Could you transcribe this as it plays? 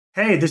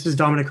Hey, this is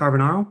Dominic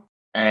Carbonaro.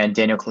 And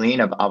Daniel Colleen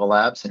of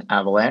Avalabs and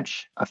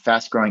Avalanche, a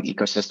fast-growing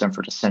ecosystem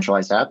for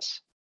decentralized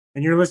apps.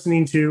 And you're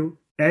listening to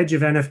Edge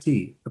of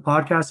NFT, the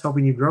podcast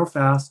helping you grow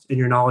fast in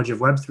your knowledge of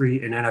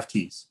Web3 and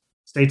NFTs.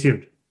 Stay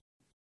tuned.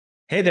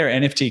 Hey there,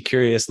 NFT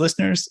curious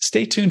listeners.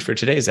 Stay tuned for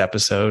today's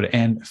episode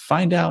and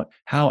find out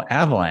how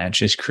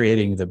Avalanche is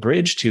creating the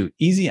bridge to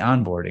easy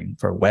onboarding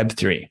for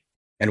Web3.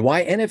 And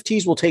why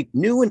NFTs will take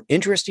new and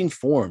interesting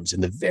forms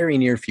in the very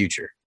near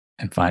future.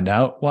 And find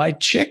out why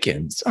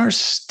chickens are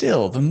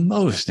still the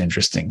most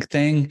interesting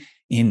thing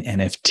in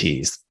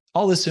NFTs.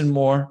 All this and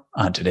more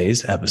on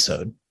today's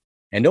episode.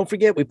 And don't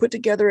forget, we put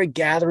together a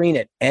gathering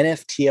at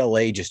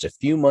NFTLA just a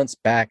few months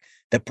back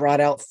that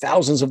brought out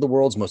thousands of the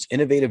world's most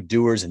innovative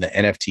doers in the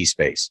NFT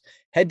space.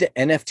 Head to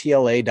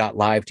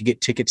nftla.live to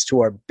get tickets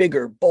to our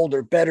bigger,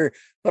 bolder, better,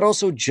 but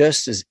also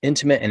just as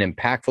intimate and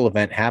impactful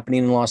event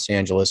happening in Los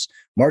Angeles,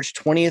 March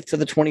 20th to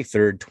the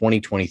 23rd,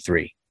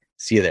 2023.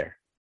 See you there.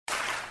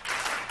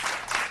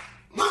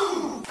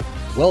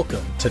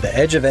 Welcome to the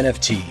Edge of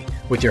NFT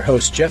with your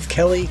hosts Jeff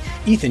Kelly,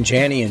 Ethan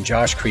Janney, and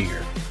Josh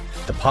Krieger,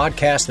 the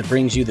podcast that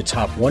brings you the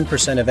top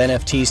 1% of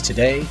NFTs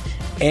today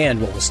and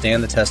what will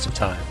stand the test of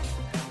time.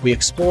 We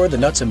explore the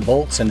nuts and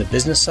bolts and the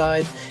business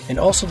side, and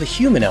also the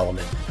human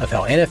element of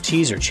how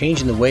NFTs are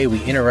changing the way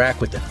we interact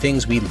with the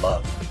things we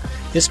love.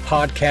 This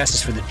podcast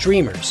is for the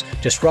dreamers,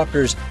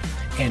 disruptors,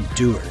 and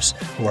doers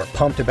who are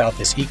pumped about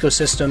this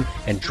ecosystem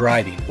and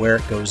driving where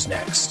it goes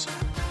next.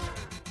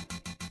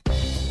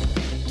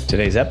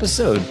 Today's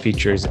episode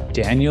features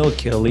Daniel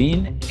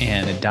Colleen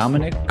and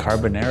Dominic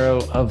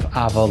Carbonaro of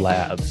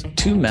Avalabs,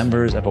 two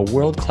members of a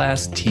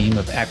world-class team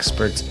of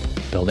experts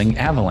building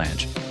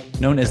Avalanche,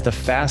 known as the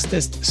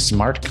fastest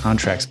smart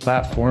contracts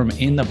platform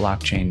in the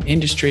blockchain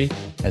industry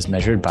as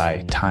measured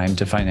by time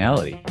to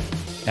finality.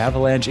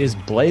 Avalanche is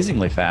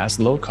blazingly fast,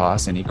 low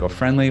cost, and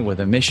eco-friendly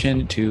with a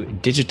mission to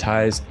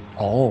digitize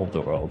all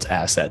the world's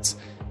assets.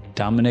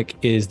 Dominic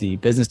is the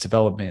business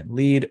development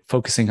lead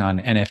focusing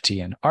on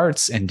NFT and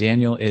arts, and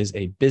Daniel is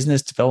a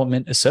business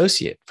development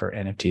associate for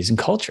NFTs and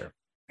culture.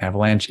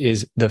 Avalanche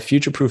is the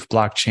future-proof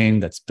blockchain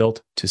that's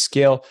built to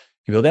scale.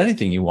 You build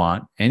anything you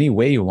want, any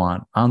way you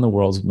want, on the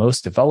world's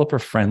most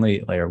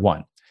developer-friendly layer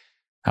one.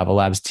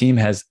 Avalabs' team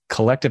has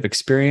collective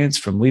experience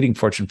from leading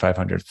Fortune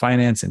 500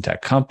 finance and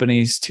tech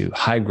companies to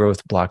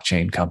high-growth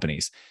blockchain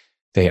companies.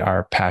 They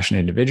are passionate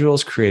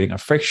individuals creating a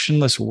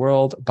frictionless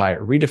world by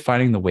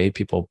redefining the way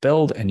people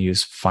build and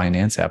use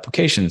finance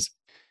applications.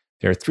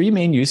 There are three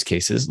main use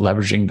cases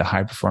leveraging the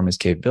high-performance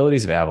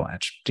capabilities of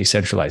Avalanche: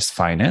 decentralized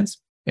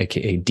finance,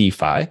 aka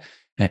DeFi,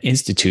 and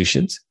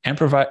institutions, and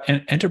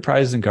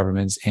enterprises and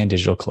governments, and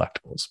digital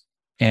collectibles.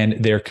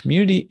 And their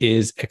community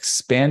is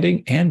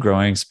expanding and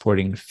growing,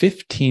 supporting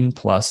 15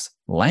 plus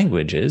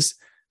languages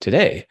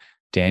today.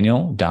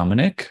 Daniel,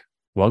 Dominic,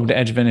 welcome to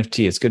Edge of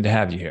NFT. It's good to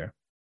have you here.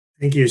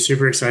 Thank you.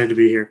 Super excited to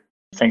be here.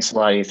 Thanks a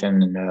lot,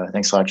 Ethan, and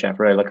thanks a lot, Jeff.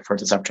 Really looking forward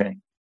to this opportunity.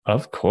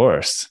 Of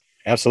course.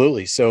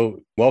 Absolutely.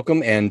 So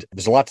welcome, and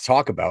there's a lot to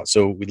talk about.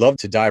 So we'd love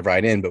to dive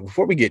right in. But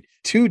before we get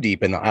too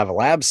deep in the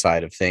Avalabs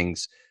side of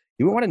things,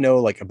 you want to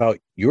know about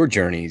your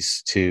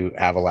journeys to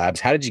Avalabs.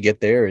 How did you get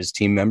there as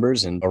team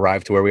members and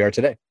arrive to where we are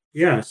today?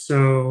 Yeah.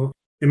 So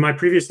in my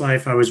previous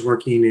life, I was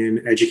working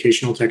in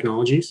educational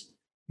technologies,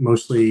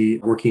 mostly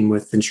working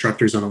with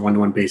instructors on a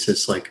one-to-one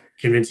basis, like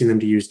convincing them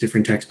to use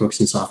different textbooks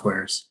and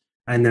softwares.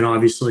 And then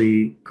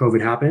obviously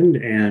COVID happened,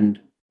 and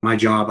my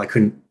job, I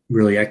couldn't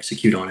really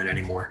execute on it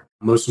anymore.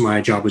 Most of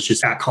my job was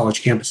just at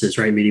college campuses,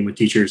 right? Meeting with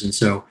teachers. And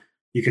so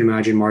you can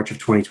imagine March of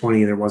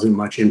 2020, there wasn't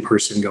much in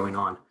person going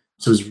on.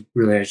 So it was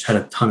really, I just had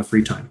a ton of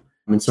free time.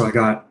 And so I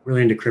got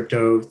really into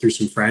crypto through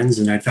some friends,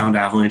 and I'd found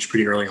Avalanche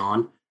pretty early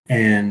on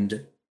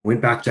and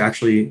went back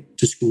to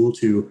school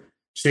to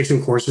take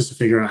some courses to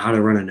figure out how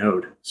to run a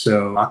node.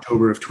 So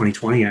October of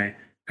 2020, I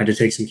had to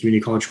take some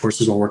community college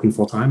courses while working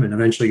full time, and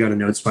eventually got a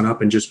node spun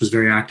up and just was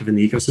very active in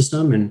the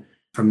ecosystem. And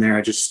from there,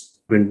 I just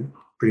been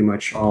pretty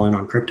much all in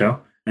on crypto.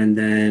 And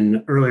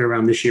then earlier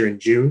around this year in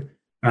June,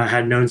 I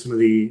had known some of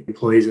the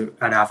employees at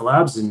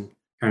Avalabs and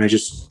kind of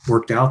just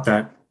worked out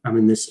that I'm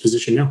in this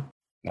position now.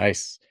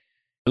 Nice.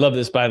 I love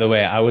this, by the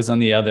way. I was on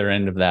the other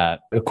end of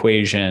that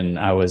equation.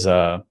 I was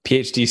a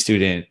PhD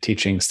student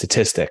teaching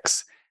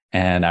statistics.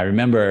 And I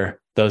remember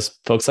those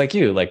folks like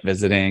you,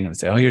 visiting and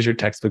say, oh, here's your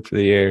textbook for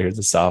the year. Here's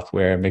the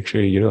software. Make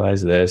sure you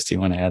utilize this. Do you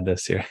want to add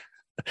this here?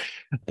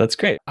 That's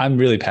great. I'm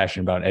really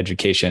passionate about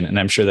education. And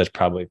I'm sure that's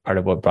probably part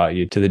of what brought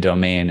you to the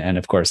domain. And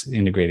of course,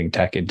 integrating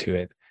tech into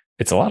it.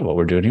 It's a lot of what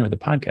we're doing here with the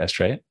podcast,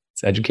 right?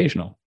 It's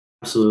educational.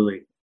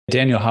 Absolutely.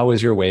 Daniel, how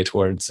was your way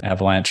towards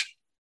Avalanche?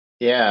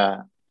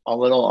 Yeah, a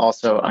little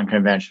also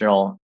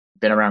unconventional.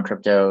 Been around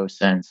crypto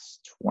since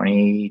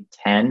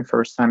 2010,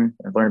 first time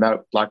I learned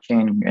about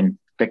blockchain and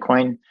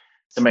Bitcoin.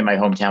 Somebody in my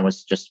hometown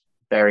was just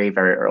very,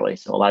 very early.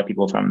 So a lot of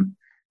people from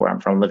where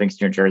I'm from,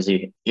 Livingston, New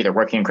Jersey, either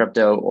working in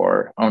crypto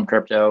or own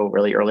crypto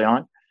really early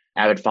on.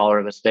 Avid follower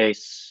of the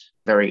space,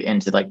 very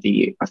into the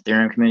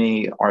Ethereum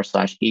community,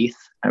 r/ETH.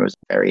 I was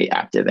very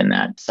active in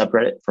that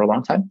subreddit for a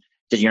long time.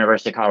 Did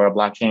University of Colorado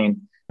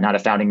blockchain, not a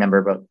founding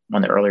member, but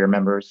one of the earlier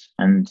members.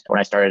 And when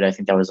I started, I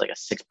think that was like a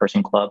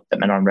 6-person club that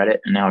met on Reddit.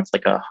 And now it's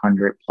like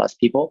 100+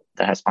 people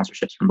that has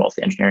sponsorships from both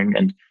the engineering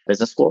and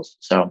business schools.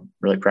 So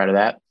really proud of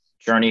that.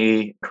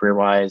 Journey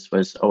career-wise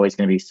was always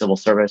going to be civil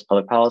service,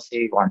 public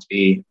policy, wanted to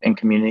be in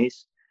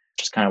communities,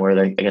 just kind of where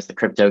the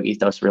crypto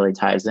ethos really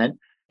ties in.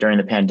 During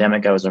the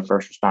pandemic, I was a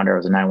first responder. I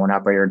was a 911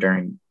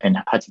 operator in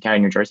Hudson County,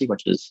 New Jersey,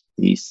 which is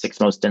the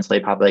 6th most densely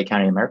populated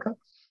county in America.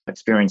 I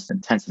experienced an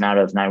intense amount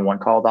of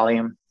 911 call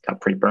volume,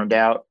 got pretty burned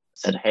out,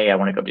 said, hey, I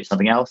want to go do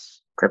something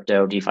else.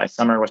 Crypto DeFi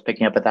summer was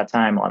picking up at that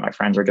time. A lot of my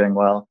friends were doing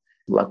well.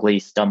 Luckily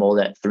stumbled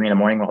at 3 a.m.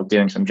 while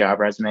doing some job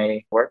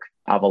resume work,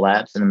 Ava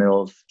Labs, in the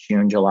middle of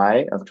June,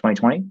 July of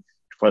 2020,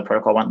 before the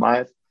protocol went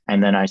live.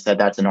 And then I said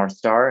that's a North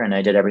Star, and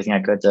I did everything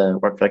I could to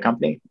work for the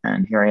company.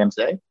 And here I am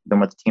today. Been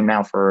with the team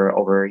now for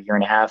over a year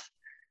and a half.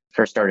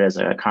 First started as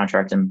a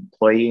contract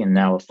employee and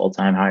now a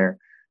full-time hire.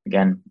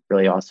 Again,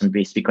 really awesome to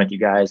be speaking with you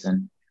guys,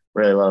 and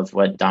really love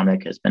what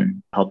Dominic has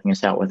been helping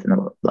us out with in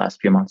the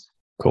last few months.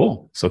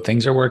 Cool. So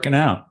things are working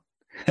out.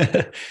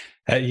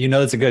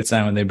 It's a good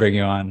sign when they bring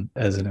you on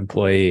as an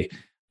employee.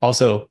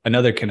 Also,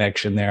 another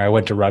connection there. I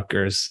went to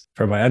Rutgers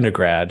for my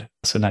undergrad,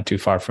 so not too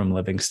far from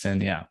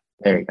Livingston. Yeah.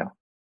 There you go.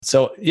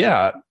 So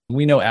yeah,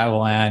 we know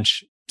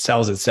Avalanche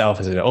sells itself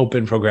as an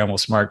open programmable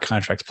smart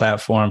contracts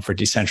platform for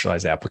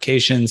decentralized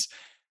applications,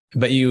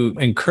 but you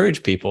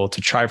encourage people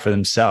to try for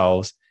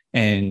themselves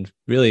and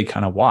really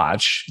kind of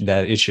watch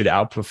that it should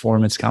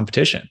outperform its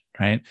competition,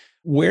 right?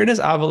 Where does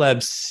Ava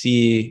Labs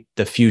see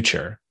the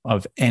future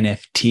of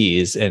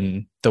NFTs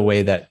and the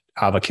way that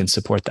Ava can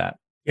support that?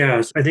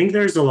 Yeah, so I think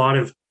there's a lot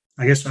of,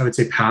 I guess I would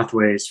say,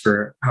 pathways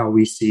for how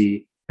we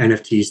see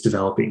NFTs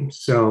developing.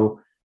 So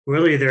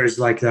really there's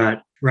like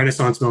that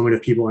renaissance moment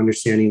of people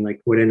understanding like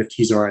what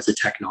NFTs are as a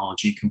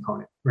technology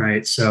component,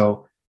 right?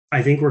 So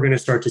I think we're going to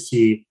start to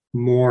see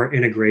more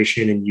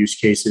integration and use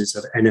cases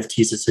of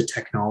NFTs as a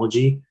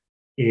technology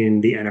in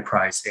the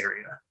enterprise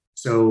area.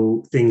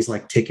 So things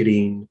like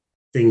ticketing,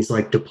 things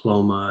like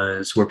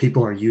diplomas, where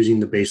people are using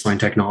the baseline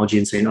technology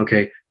and saying,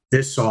 okay,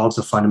 this solves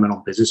a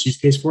fundamental business use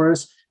case for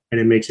us, and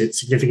it makes it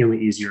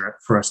significantly easier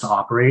for us to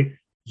operate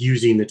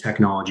using the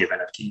technology of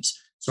NFTs.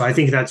 So I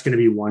think that's going to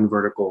be one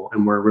vertical,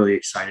 and we're really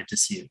excited to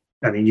see it.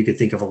 I mean, you could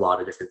think of a lot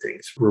of different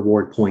things,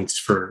 reward points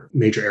for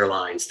major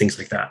airlines, things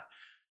like that.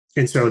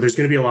 And so there's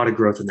going to be a lot of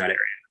growth in that area.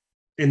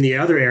 In the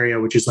other area,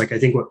 which is like, I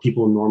think what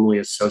people normally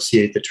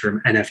associate the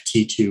term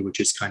NFT to,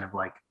 which is kind of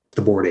like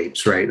the Bored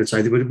Apes, right? And so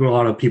I think a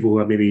lot of people who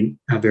have maybe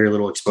have very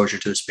little exposure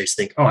to the space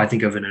think, oh, I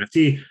think of an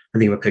NFT, I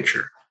think of a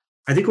picture.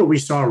 I think what we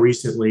saw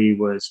recently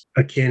was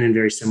akin and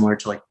very similar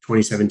to like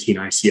 2017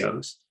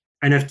 ICOs.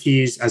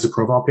 NFTs as a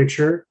profile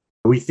picture,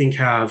 we think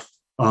have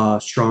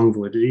strong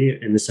validity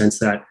in the sense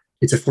that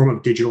it's a form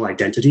of digital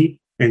identity.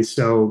 And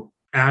so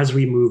as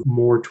we move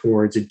more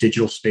towards a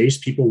digital space,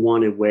 people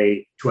want a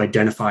way to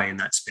identify in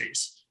that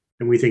space.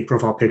 And we think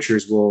profile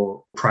pictures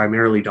will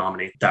primarily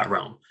dominate that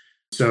realm.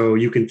 So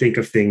you can think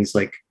of things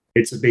like,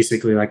 it's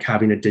basically like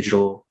having a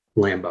digital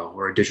Lambo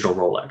or a digital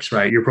Rolex,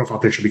 right? Your profile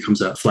picture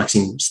becomes a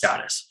flexing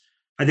status.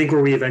 I think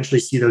where we eventually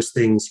see those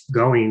things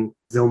going,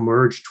 they'll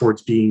merge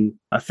towards being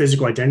a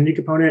physical identity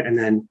component and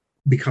then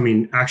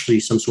becoming actually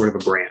some sort of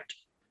a brand.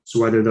 So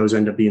whether those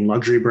end up being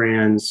luxury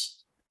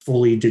brands,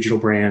 fully digital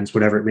brands,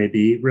 whatever it may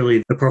be,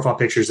 really the profile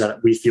pictures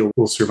that we feel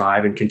will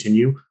survive and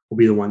continue will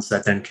be the ones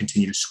that then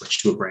continue to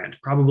switch to a brand.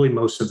 Probably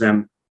most of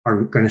them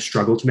are going to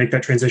struggle to make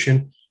that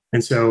transition.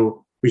 And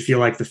so we feel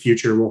like the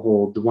future will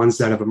hold the ones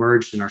that have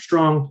emerged and are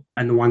strong,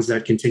 and the ones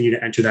that continue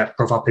to enter that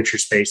profile picture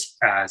space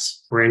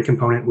as brand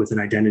component with an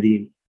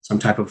identity, some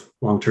type of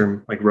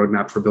long-term like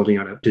roadmap for building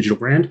out a digital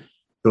brand,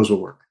 those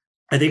will work.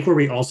 I think where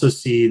we also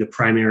see the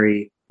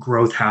primary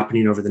growth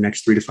happening over the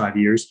next 3 to 5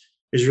 years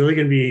is really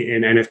going to be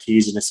in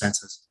NFTs in a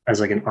sense as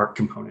like an art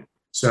component.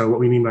 So what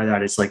we mean by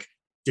that is like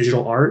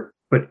digital art,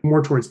 but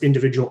more towards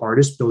individual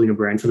artists building a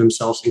brand for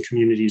themselves and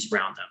communities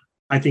around them.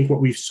 I think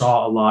what we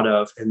saw a lot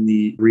of in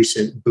the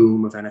recent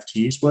boom of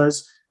NFTs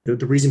was the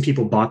reason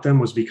people bought them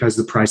was because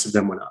the price of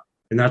them went up.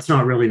 And that's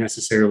not really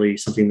necessarily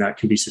something that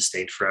can be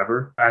sustained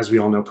forever. As we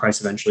all know, price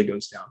eventually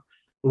goes down.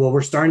 But what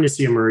we're starting to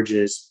see emerge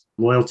is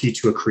loyalty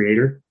to a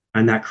creator,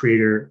 and that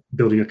creator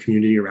building a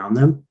community around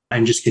them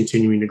and just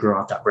continuing to grow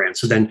out that brand.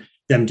 So then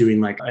them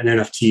doing like an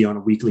NFT on a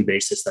weekly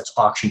basis that's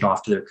auctioned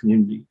off to their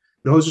community.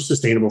 Those are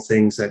sustainable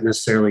things that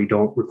necessarily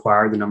don't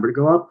require the number to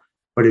go up,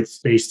 but it's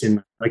based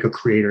in like a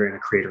creator and a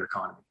creator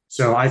economy.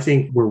 So I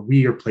think where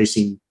we are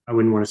placing, I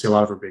wouldn't want to say a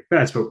lot of our big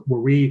bets, but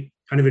where we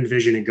kind of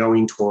envision it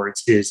going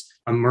towards is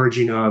a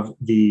merging of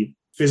the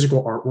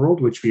physical art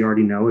world, which we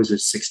already know is a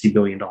 $60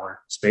 billion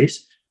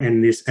space,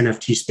 and this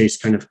NFT space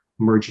kind of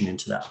merging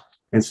into that.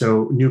 And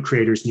so new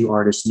creators, new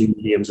artists, new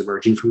mediums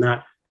emerging from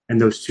that, and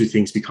those two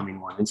things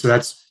becoming one. And so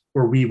that's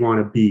where we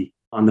want to be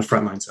on the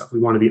front line stuff. We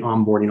want to be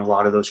onboarding a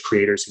lot of those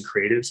creators and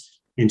creatives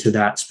into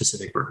that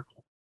specific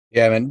vertical.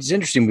 Yeah, man, it's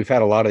interesting. We've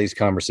had a lot of these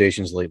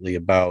conversations lately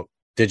about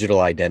digital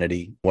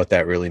identity, what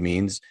that really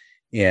means,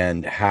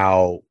 and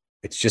how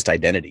it's just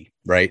identity,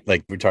 right?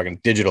 Like we're talking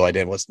digital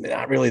identity. Well, it's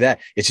not really that.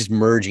 It's just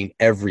merging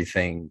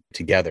everything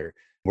together.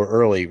 we're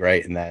early,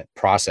 right, in that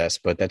process,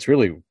 but that's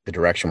really the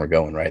direction we're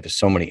going, right? There's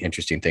so many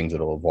interesting things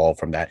that'll evolve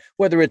from that,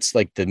 whether it's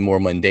like the more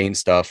mundane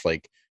stuff,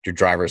 like your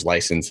driver's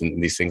license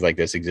and these things like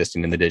this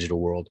existing in the digital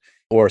world,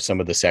 or some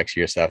of the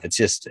sexier stuff.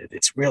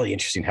 It's really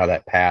interesting how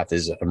that path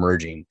is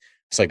emerging.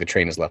 It's like the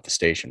train has left the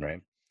station,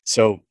 right?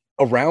 So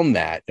around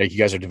that, like you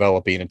guys are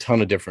developing a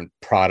ton of different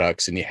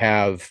products, and you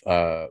have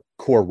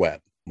Core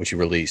Web, which you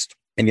released.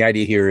 And the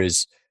idea here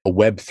is a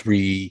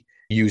Web3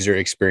 user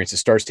experience that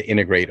starts to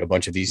integrate a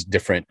bunch of these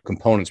different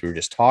components we were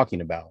just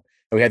talking about.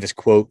 And we had this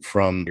quote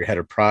from your head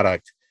of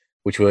product,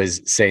 which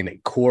was saying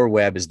that Core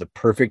Web is the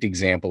perfect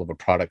example of a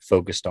product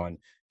focused on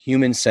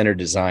human-centered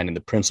design and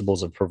the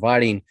principles of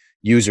providing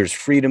users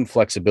freedom,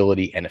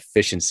 flexibility, and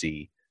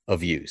efficiency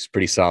of use.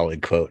 Pretty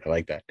solid quote. I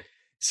like that.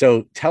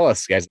 So tell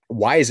us, guys,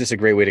 why is this a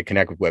great way to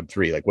connect with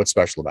Web3? Like, what's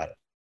special about it?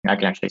 I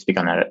can actually speak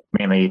on that.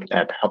 Mainly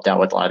helped out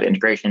with a lot of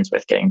integrations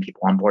with getting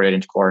people onboarded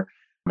into Core,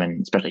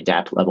 and especially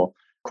dApp level.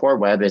 Core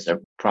Web is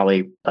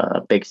probably a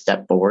big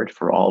step forward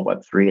for all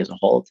Web3 as a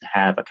whole, to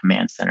have a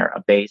command center,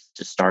 a base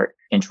to start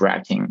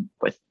interacting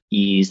with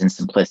ease and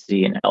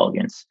simplicity and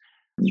elegance.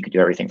 You could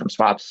do everything from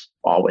swaps,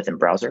 all within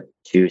browser,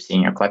 to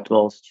seeing your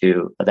collectibles,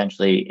 to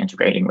eventually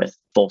integrating with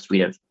full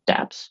suite of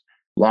dApps.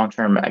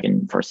 Long-term, I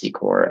can foresee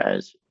Core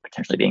as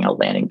potentially being a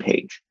landing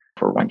page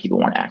for when people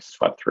want to access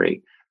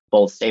Web3.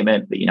 Bold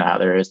statement, but you know how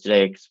there is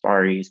today,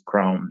 Safaris,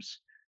 Chromes,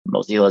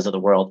 Mozillas of the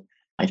world.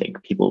 I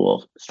think people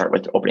will start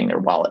with opening their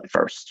wallet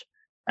first.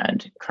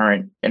 And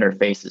current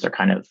interfaces are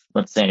kind of,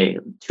 let's say,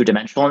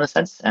 two-dimensional in a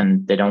sense,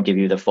 and they don't give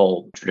you the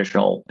full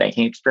traditional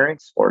banking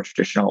experience or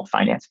traditional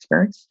finance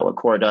experience. So what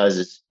Core does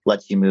is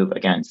lets you move,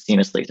 again,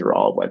 seamlessly through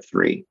all of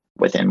Web3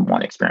 within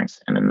one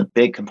experience. And then the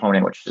big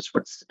component, which is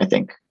what's, I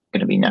think,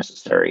 going to be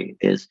necessary,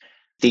 is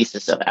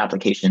thesis of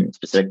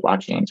application-specific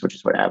blockchains, which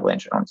is what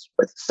Avalanche owns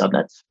with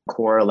subnets.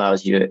 Core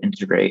allows you to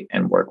integrate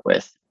and work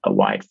with a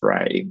wide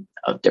variety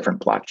of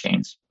different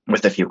blockchains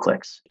with a few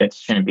clicks. It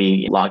shouldn't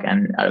be log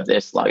in out of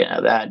this, log in out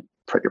of that,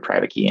 put your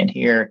private key in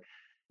here,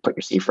 put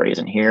your C phrase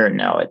in here.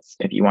 No, it's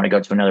if you want to go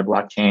to another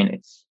blockchain,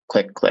 it's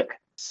click, click,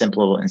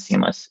 simple and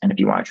seamless. And if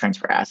you want to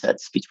transfer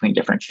assets between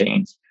different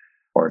chains,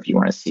 or if you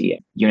want to see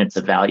units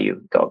of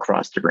value go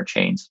across different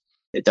chains,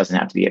 it doesn't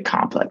have to be a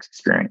complex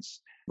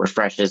experience.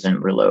 Refreshes and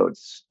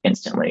reloads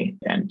instantly,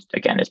 and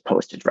again is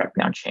posted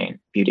directly on chain.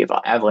 Beauty of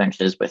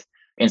Avalanches with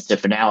instant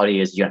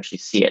finality is you actually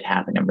see it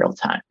happen in real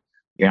time.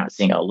 You're not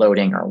seeing a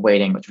loading or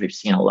waiting, which we've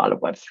seen a lot of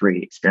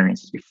Web3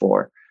 experiences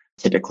before.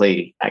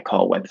 Typically, I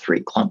call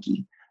Web3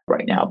 clunky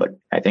right now, but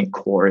I think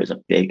Core is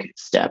a big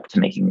step to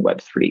making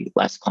Web3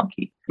 less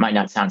clunky. It might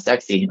not sound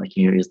sexy, like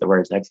you use the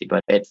word sexy,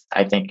 but it's,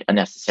 I think, a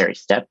necessary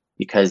step,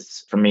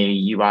 because for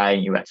me, UI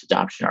and UX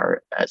adoption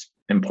are as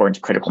important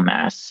to critical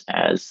mass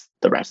as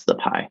the rest of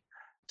the pie.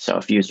 So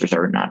if users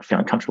are not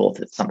feeling comfortable,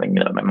 if it's something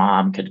that my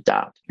mom could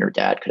adopt, your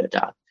dad could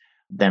adopt,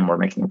 then we're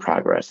making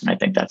progress. And I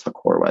think that's what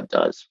Core Web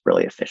does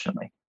really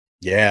efficiently.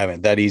 Yeah,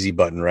 man, that easy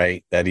button,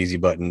 right? That easy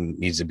button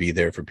needs to be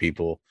there for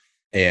people.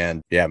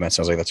 And yeah, man,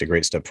 sounds like that's a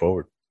great step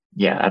forward.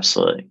 Yeah,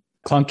 absolutely.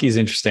 Clunky is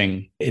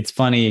interesting. It's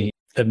funny.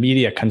 The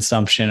media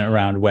consumption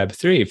around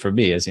Web3 for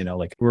me is,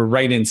 like we're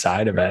right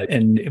inside of it.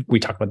 And we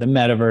talk about the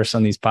metaverse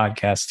on these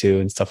podcasts too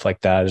and stuff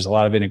like that. There's a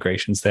lot of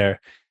integrations there.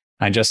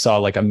 I just saw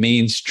like a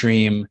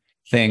mainstream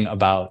thing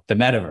about the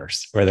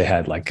metaverse where they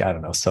had like, I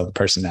don't know, some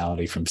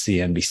personality from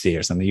CNBC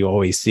or something you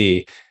always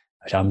see.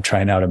 I'm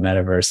trying out a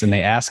metaverse. And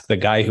they asked the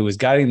guy who was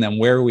guiding them,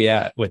 where are we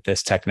at with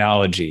this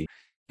technology?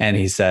 And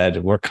he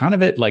said, we're kind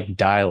of at like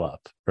dial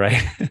up,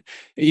 right?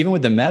 Even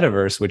with the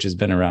metaverse, which has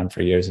been around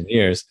for years and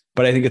years.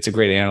 But I think it's a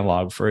great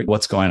analog for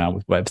what's going on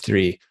with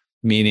Web3,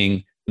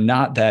 meaning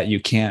not that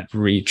you can't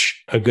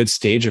reach a good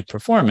stage of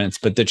performance,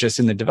 but that just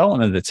in the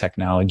development of the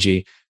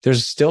technology,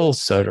 there's still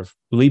sort of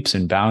leaps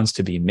and bounds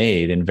to be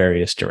made in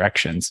various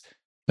directions.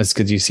 That's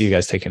good to see you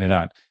guys taking it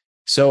on.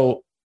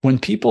 So when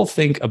people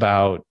think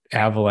about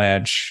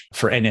Avalanche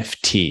for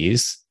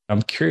NFTs,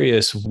 I'm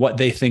curious what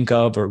they think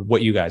of or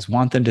what you guys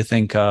want them to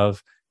think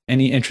of.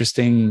 Any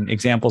interesting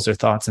examples or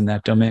thoughts in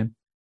that domain?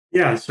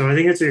 Yeah, so I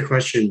think that's a good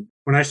question.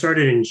 When I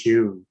started in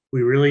June,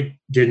 we really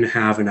didn't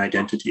have an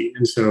identity.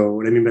 And so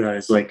what I mean by that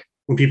is like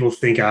when people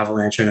think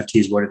Avalanche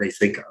NFTs, what do they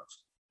think of?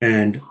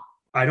 And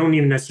I don't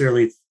even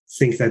necessarily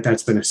think that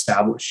that's been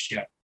established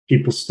yet.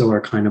 People still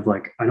are kind of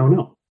like, I don't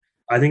know.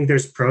 I think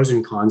there's pros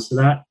and cons to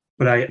that.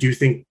 But I do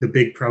think the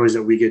big pro is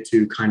that we get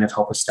to kind of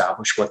help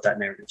establish what that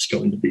narrative is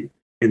going to be.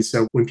 And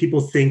so when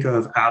people think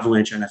of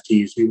Avalanche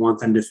NFTs, we want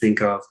them to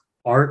think of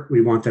art.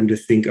 We want them to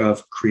think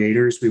of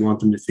creators. We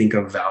want them to think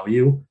of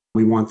value.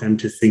 We want them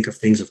to think of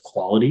things of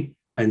quality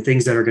and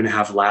things that are going to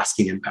have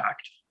lasting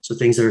impact. So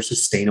things that are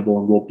sustainable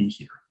and will be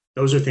here.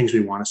 Those are things we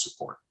want to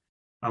support.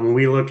 When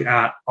we look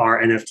at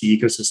our NFT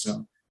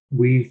ecosystem,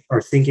 we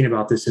are thinking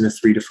about this in a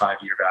 3 to 5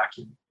 year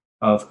vacuum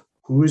of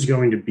who is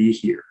going to be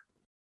here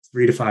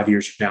 3 to 5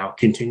 years from now,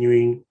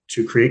 continuing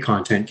to create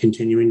content,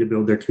 continuing to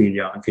build their community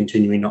out, and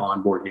continuing to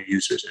onboard new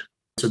users in.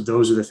 So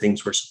those are the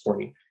things we're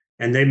supporting.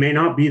 And they may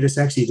not be the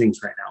sexy things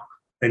right now.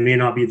 They may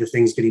not be the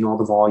things getting all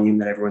the volume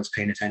that everyone's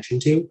paying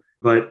attention to,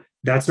 But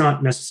that's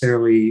not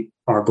necessarily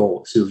our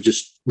goal. So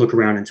just look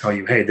around and tell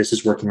you, hey, this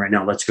is working right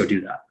now. Let's go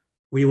do that.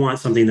 We want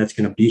something that's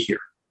going to be here.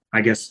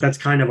 I guess that's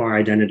kind of our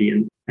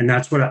identity. And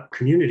that's what a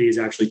community is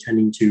actually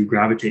tending to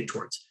gravitate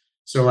towards.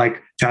 So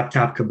like Tap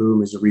Tap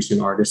Kaboom is a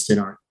recent artist in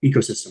our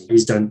ecosystem.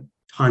 He's done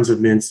tons of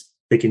mints.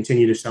 They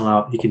continue to sell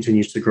out. He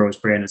continues to grow his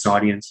brand, his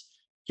audience.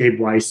 Gabe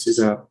Weiss is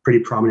a pretty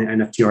prominent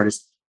NFT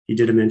artist. He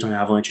did a mint on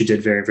Avalanche. He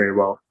did very, very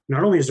well.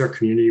 Not only is our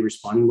community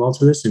responding well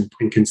to this and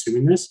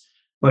consuming this,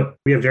 but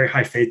we have very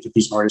high faith that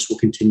these artists will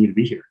continue to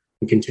be here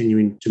and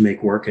continuing to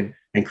make work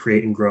and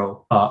create and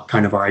grow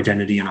kind of our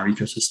identity and our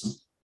ecosystem.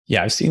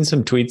 Yeah, I've seen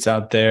some tweets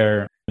out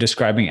there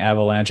describing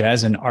Avalanche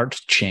as an art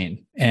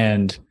chain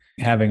and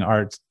having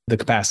art, the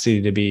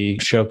capacity to be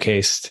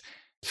showcased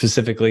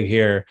specifically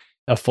here,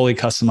 a fully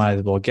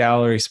customizable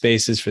gallery,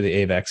 spaces for the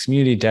AVAX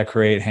community,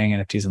 decorate, hang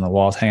NFTs on the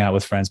walls, hang out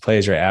with friends, play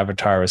as your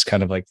avatar was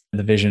kind of like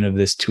the vision of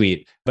this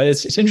tweet. But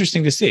it's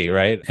interesting to see,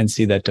 right? And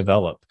see that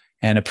develop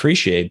and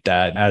appreciate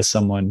that as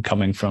someone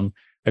coming from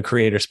a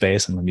creator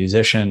space. I'm a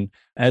musician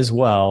as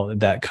well,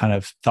 that kind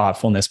of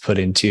thoughtfulness put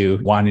into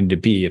wanting to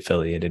be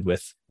affiliated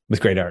with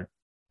great art.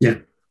 Yeah,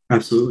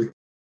 absolutely.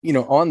 You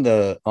know, on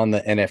the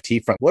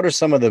NFT front, what are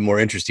some of the more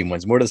interesting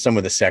ones? What are some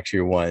of the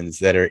sexier ones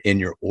that are in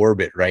your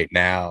orbit right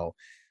now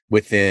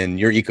within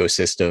your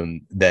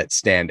ecosystem that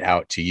stand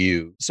out to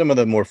you? Some of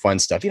the more fun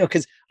stuff,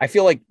 because I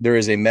feel like there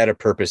is a meta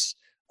purpose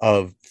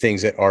of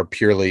things that are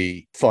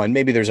purely fun.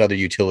 Maybe there's other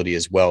utility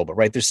as well, but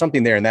right, there's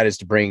something there, and that is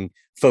to bring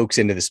folks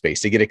into the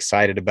space, to get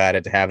excited about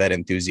it, to have that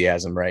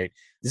enthusiasm, right?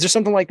 Is there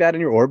something like that in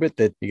your orbit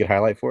that you could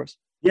highlight for us?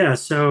 Yeah,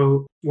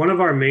 so one of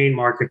our main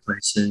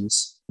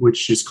marketplaces,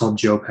 which is called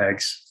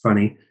JoePegs,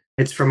 funny,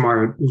 it's from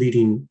our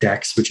leading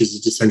DEX, which is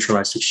a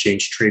decentralized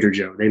exchange, Trader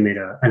Joe. They made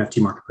a NFT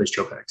marketplace,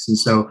 JoePegs. And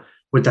so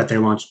with that, they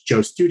launched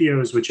Joe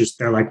Studios, which is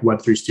their like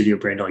Web3 studio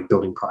brand, like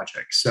building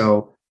projects.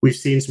 So we've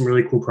seen some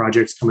really cool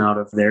projects come out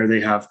of there.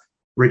 They have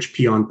Rich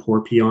Peon,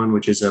 Poor Peon,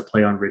 which is a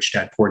play on Rich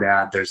Dad, Poor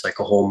Dad. There's like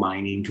a whole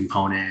mining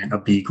component, a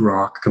big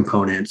rock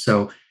component.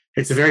 So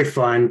it's a very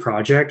fun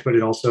project, but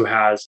it also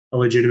has a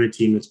legitimate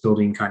team that's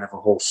building kind of a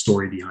whole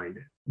story behind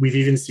it. We've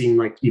even seen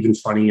like even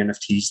funny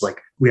NFTs,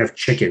 like we have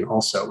Chicken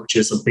also, which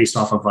is based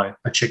off of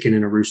a chicken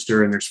and a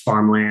rooster, and there's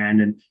farmland,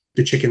 and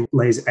the chicken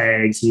lays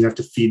eggs and you have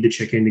to feed the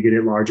chicken to get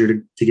it larger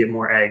to get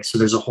more eggs. So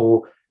there's a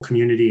whole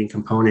community and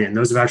component, and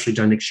those have actually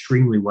done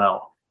extremely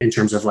well in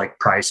terms of like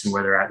price and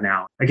where they're at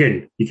now.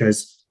 Again,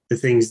 because the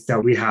things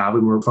that we have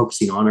and we're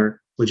focusing on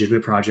are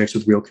legitimate projects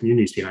with real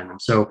communities behind them.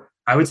 So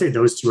I would say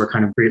those two are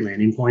kind of great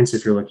landing points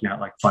if you're looking at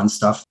like fun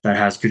stuff that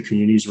has good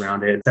communities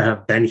around it, that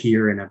have been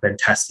here and have been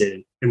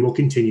tested and will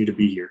continue to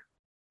be here.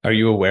 Are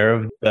you aware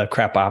of the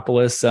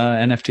Crapopolis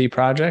NFT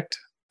project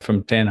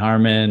from Dan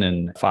Harmon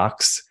and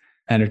Fox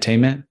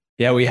Entertainment?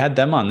 Yeah, we had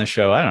them on the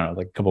show, I don't know,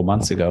 like a couple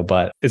months ago,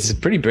 but it's a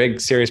pretty big,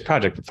 serious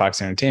project with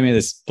Fox Entertainment,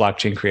 this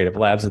blockchain creative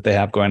labs that they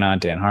have going on.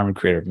 Dan Harmon,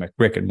 creator of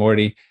Rick and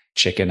Morty,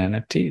 chicken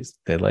NFTs.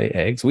 They lay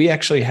eggs. We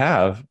actually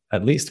have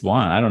at least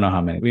one. I don't know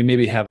how many. We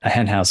maybe have a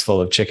hen house full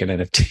of chicken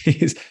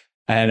NFTs.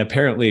 And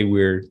apparently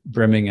we're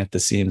brimming at the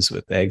seams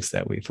with eggs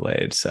that we've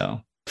laid.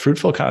 So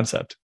fruitful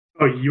concept.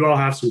 Oh, you all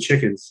have some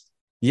chickens.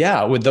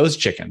 Yeah, with those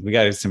chickens. We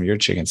got some of your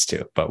chickens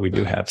too, but we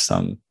do have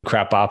some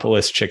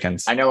Crapopolis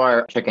chickens. I know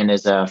our chicken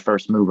is a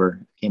first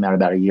mover. Came out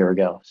about a year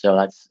ago. So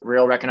that's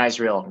real recognize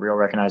real.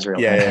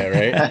 Yeah,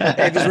 right.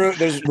 Hey,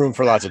 there's room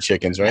for lots of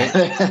chickens, right?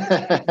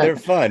 They're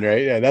fun,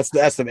 right? Yeah, that's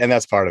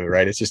part of it,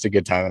 right? It's just a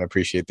good time, and I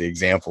appreciate the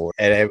example.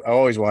 And I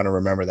always want to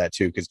remember that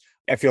too, because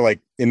I feel like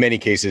in many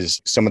cases,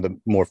 some of the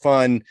more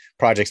fun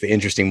projects, the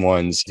interesting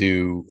ones,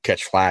 do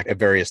catch flack at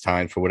various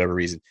times for whatever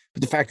reason.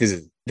 But the fact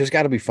is, there's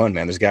got to be fun,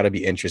 man. There's got to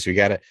be interest. We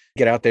got to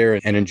get out there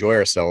and enjoy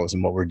ourselves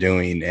and what we're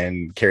doing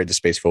and carry the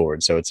space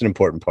forward. So it's an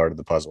important part of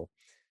the puzzle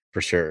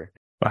for sure.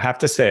 I have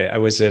to say, I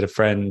was at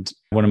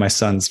one of my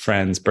son's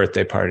friends'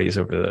 birthday parties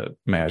a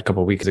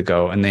couple of weeks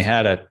ago, and they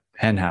had a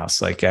hen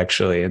house, like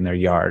actually in their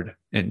yard.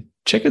 And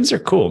chickens are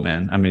cool,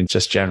 man. I mean,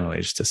 just generally,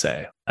 just to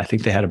say, I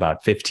think they had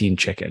about 15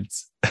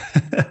 chickens.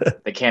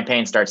 The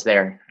campaign starts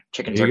there.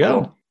 Chickens there you are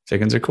go. cool.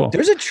 Chickens are cool.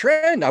 There's a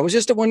trend. I was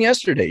just at one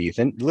yesterday,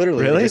 Ethan.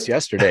 Literally just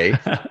yesterday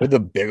with a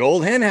big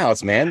old hen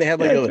house, man. They had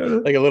like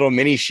a little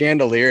mini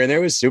chandelier, and it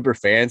was super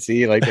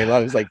fancy. Like it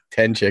was like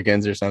 10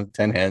 chickens or something,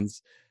 10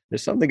 hens.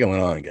 There's something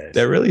going on, guys.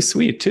 They're really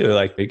sweet too.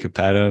 Like you could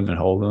pet them and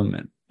hold them,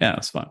 and yeah,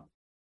 it's fun.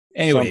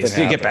 Anyways,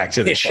 to get back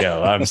to the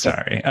show, I'm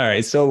sorry. All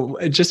right. So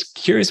just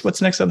curious,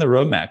 what's next on the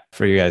roadmap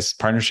for you guys?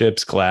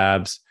 Partnerships,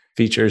 collabs,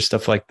 features,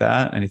 stuff like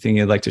that. Anything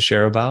you'd like to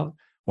share about,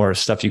 or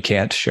stuff you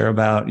can't share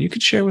about? You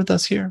could share with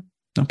us here.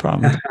 No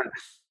problem.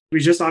 We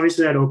just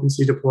obviously had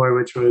OpenSea Deploy,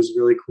 which was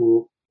really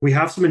cool. We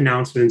have some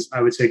announcements,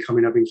 I would say,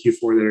 coming up in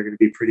Q4 that are going to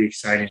be pretty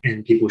exciting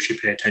and people should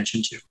pay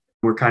attention to.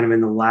 We're kind of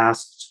in the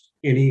last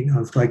inning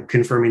of like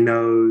confirming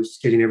those,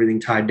 getting everything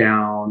tied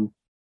down.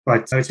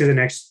 But I would say the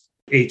next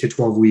 8 to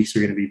 12 weeks are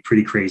going to be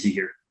pretty crazy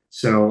here.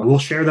 So we'll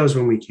share those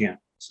when we can.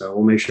 So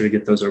we'll make sure to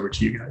get those over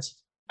to you guys.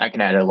 I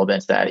can add a little bit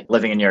to that.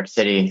 Living in New York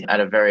City at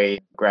a very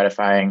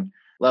gratifying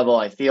level,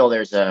 I feel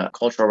there's a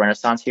cultural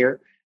renaissance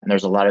here And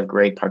there's a lot of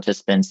great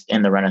participants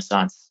in the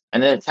Renaissance.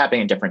 And then it's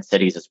happening in different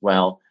cities as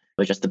well.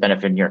 But just the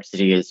benefit in New York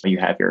City is you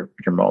have your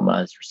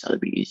MoMAs, your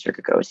Sotheby's, your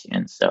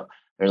Gagosians. So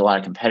there's a lot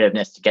of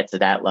competitiveness to get to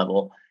that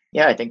level.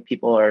 Yeah, I think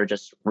people are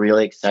just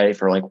really excited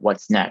for like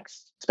what's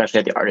next, especially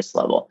at the artist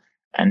level.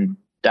 And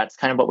that's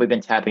kind of what we've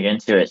been tapping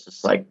into. It's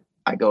just like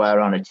I go out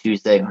on a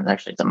Tuesday,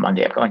 actually it's a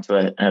Monday. I'm going to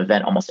an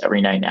event almost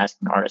every night and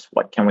asking artists,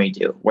 what can we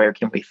do? Where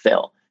can we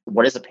fill?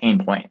 What is a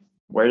pain point?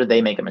 Where did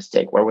they make a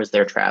mistake? Where was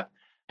their trap?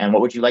 And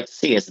what would you like to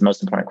see is the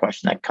most important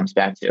question that comes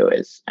back to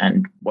is,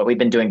 and what we've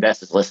been doing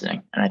best is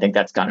listening. And I think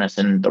that's gotten us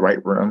in the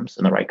right rooms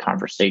and the right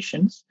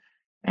conversations.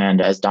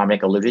 And as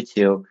Dominic alluded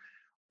to,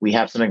 we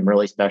have something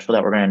really special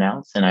that we're going to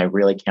announce. And I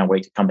really can't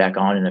wait to come back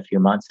on in a few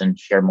months and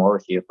share more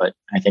with you. But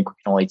I think we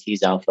can only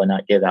tease alpha,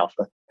 not give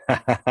alpha.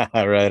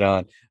 Right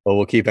on. Well,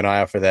 we'll keep an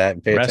eye out for that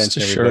and pay Rest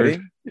attention, assured,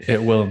 everybody.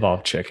 it will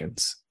involve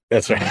chickens.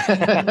 That's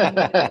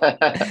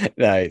right.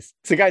 Nice.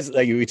 So guys,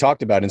 like we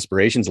talked about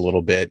inspirations a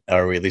little bit,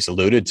 or we at least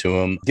alluded to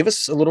them. Give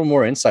us a little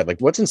more insight.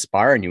 Like what's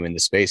inspiring you in the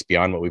space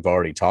beyond what we've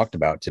already talked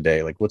about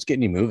today? Like what's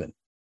getting you moving?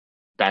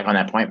 Back on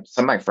that point,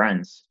 some of my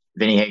friends,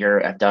 Vinny Hager,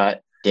 F.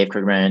 Dave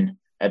Krugman,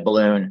 Ed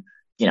Balloon,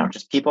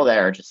 just people that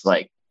are just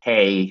like,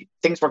 hey,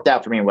 things worked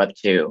out for me in Web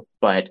 2,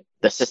 but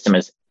the system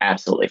is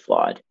absolutely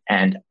flawed.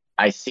 And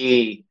I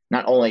see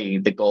not only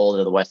the gold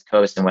of the West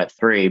Coast in Web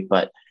 3,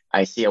 but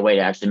I see a way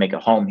to actually make a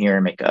home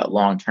here, make a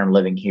long-term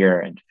living here,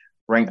 and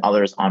bring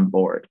others on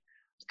board.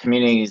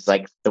 Communities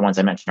like the ones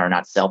I mentioned are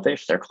not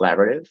selfish, they're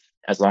collaborative.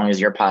 As long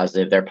as you're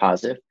positive, they're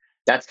positive.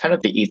 That's kind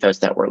of the ethos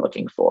that we're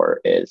looking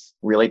for, is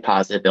really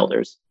positive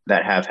builders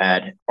that have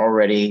had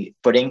already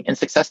footing and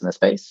success in the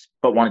space,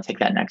 but want to take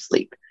that next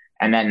leap.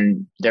 And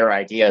then their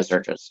ideas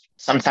are just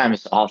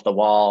sometimes off the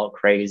wall,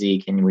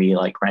 crazy. Can we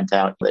like rent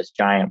out this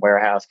giant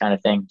warehouse kind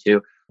of thing,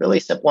 to really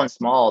simple and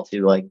small,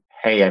 to like,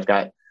 hey, I've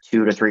got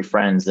 2 to 3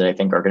 friends that I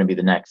think are going to be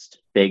the next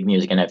big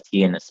music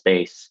NFT in the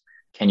space.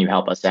 Can you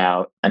help us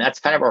out? And that's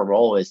kind of our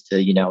role, is to,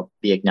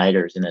 be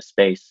igniters in this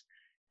space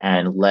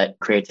and let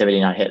creativity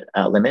not hit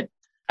a limit.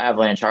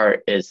 Avalanche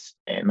art is,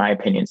 in my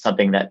opinion,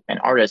 something that an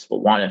artist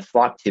will want to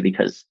flock to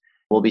because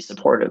we'll be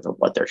supportive of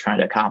what they're trying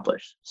to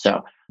accomplish.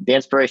 So the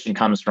inspiration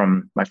comes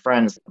from my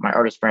friends, my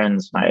artist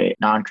friends, my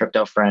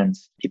non-crypto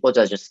friends. People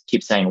just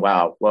keep saying,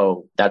 wow,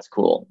 whoa, that's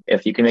cool.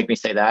 If you can make me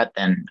say that,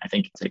 then I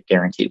think it's a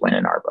guaranteed win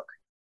in our book.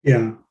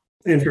 Yeah.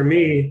 And for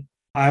me,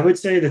 I would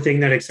say the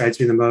thing that excites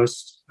me the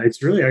most,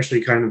 it's really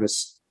actually kind of a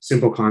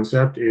simple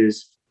concept,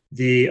 is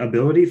the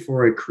ability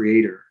for a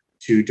creator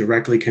to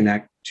directly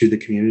connect to the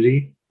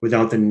community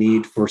without the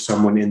need for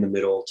someone in the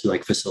middle to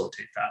like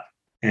facilitate that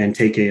and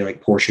take a like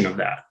portion of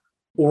that,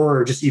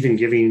 or just even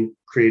giving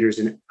creators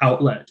an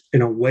outlet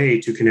in a way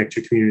to connect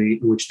to a community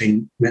in which they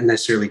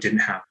necessarily didn't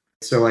have.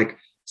 So like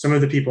some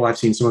of the people I've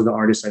seen, some of the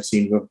artists I've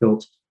seen who have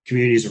built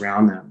communities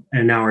around them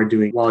and now are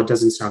doing, while it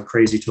doesn't sound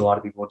crazy to a lot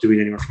of people, doing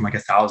anywhere from like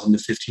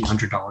 $1,000 to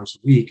 $1,500 a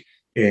week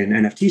in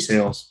NFT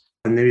sales,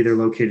 and maybe they're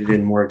located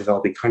in more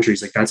developing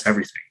countries, like that's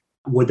everything.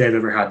 Would they have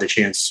ever had the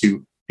chance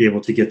to be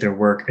able to get their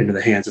work into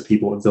the hands of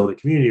people and build a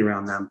community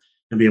around them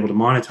and be able to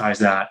monetize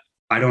that?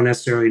 I don't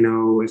necessarily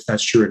know if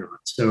that's true or not.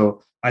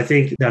 So I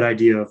think that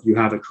idea of you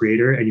have a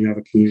creator and you have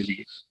a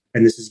community,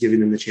 and this is giving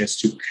them the chance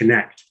to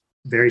connect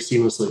very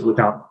seamlessly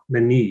without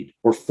the need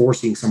or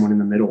forcing someone in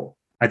the middle.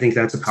 I think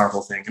that's a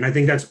powerful thing. And I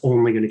think that's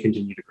only going to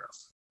continue to grow,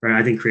 right?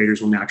 I think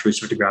creators will naturally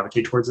start to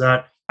gravitate towards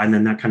that. And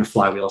then that kind of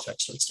flywheel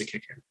effect starts to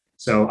kick in.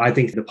 So I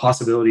think the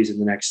possibilities in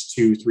the next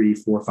 2, 3,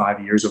 4,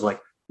 5 years of like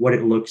what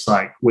it looks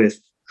like with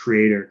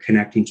creator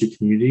connecting to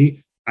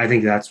community, I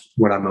think that's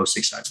what I'm most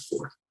excited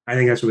for. I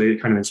think that's what it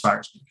kind of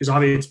inspires me, because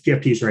obviously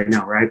it's PFPs right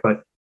now, right?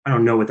 But I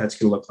don't know what that's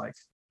going to look like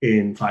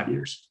in 5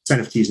 years. It's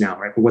NFTs now,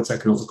 right? But what's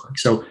that going to look like?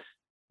 So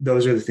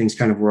those are the things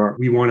kind of where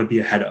we want to be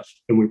ahead of,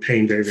 and we're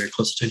paying very, very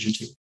close attention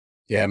to.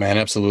 Yeah, man,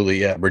 absolutely.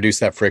 Yeah. Reduce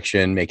that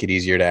friction, make it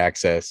easier to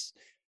access,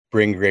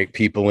 bring great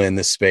people in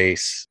the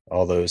space,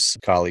 all those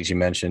colleagues you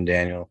mentioned,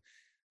 Daniel.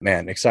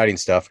 Man, exciting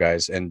stuff,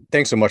 guys. And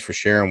thanks so much for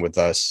sharing with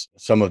us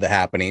some of the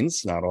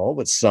happenings, not all,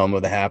 but some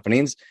of the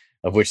happenings,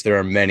 of which there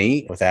are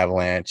many with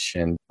Avalanche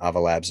and Ava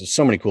Labs. There's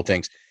so many cool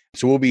things.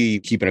 So we'll be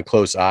keeping a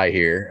close eye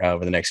here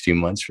over the next few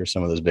months for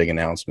some of those big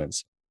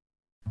announcements.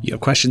 You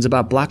have questions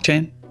about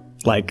blockchain?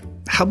 Like,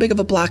 how big of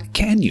a block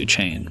can you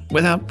chain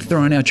without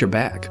throwing out your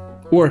back?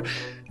 Or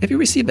if you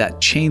received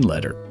that chain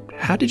letter,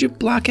 how did you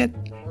block it?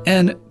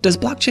 And does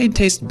blockchain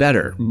taste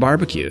better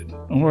barbecued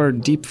or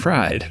deep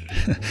fried?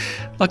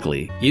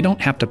 Luckily, you don't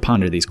have to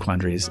ponder these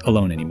quandaries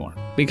alone anymore,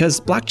 because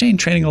Blockchain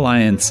Training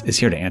Alliance is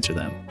here to answer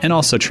them and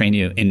also train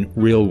you in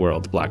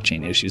real-world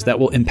blockchain issues that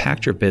will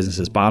impact your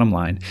business's bottom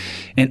line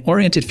and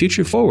orient it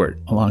future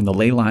forward along the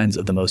ley lines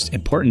of the most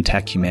important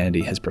tech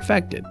humanity has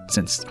perfected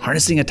since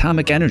harnessing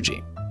atomic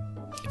energy.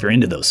 If you're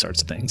into those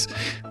sorts of things,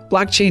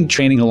 Blockchain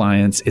Training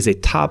Alliance is a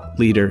top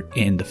leader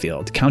in the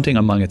field, counting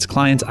among its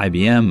clients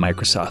IBM,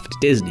 Microsoft,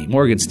 Disney,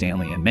 Morgan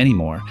Stanley, and many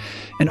more,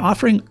 and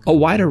offering a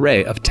wide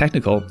array of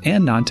technical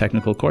and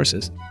non-technical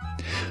courses.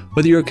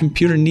 Whether you're a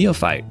computer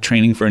neophyte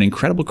training for an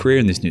incredible career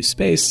in this new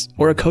space,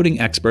 or a coding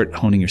expert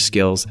honing your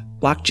skills,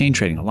 Blockchain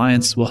Training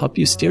Alliance will help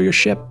you steer your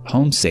ship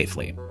home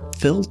safely,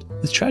 filled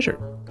with treasure.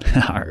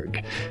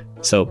 Arg.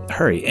 So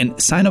hurry and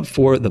sign up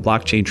for the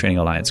Blockchain Training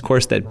Alliance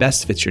course that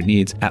best fits your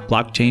needs at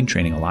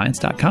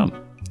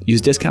blockchaintrainingalliance.com. Use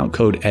discount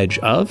code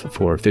EDGEOF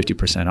for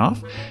 50%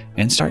 off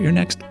and start your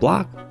next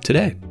block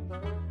today.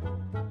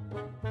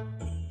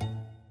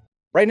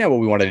 Right now, what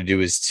we wanted to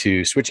do is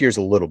to switch gears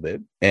a little bit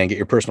and get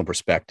your personal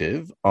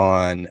perspective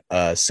on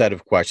a set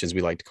of questions we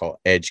like to call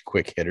Edge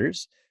Quick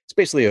Hitters. It's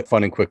basically a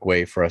fun and quick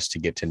way for us to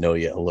get to know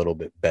you a little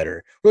bit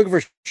better. We're looking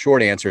for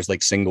short answers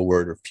like single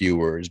word or few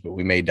words, but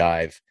we may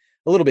dive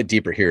a little bit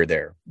deeper here or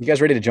there. You guys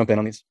ready to jump in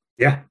on these?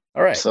 Yeah.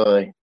 All right.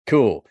 Absolutely.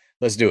 Cool.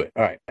 Let's do it.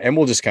 All right. And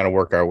we'll just kind of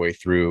work our way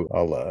through.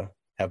 I'll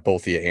have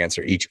both of you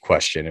answer each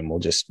question and we'll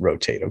just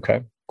rotate.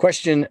 Okay.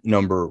 Question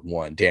number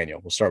 1,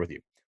 Daniel, we'll start with you.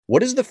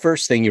 What is the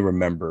first thing you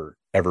remember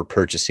ever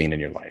purchasing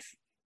in your life?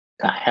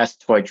 Hess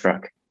toy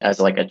truck. As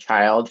like a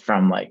child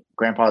from like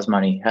grandpa's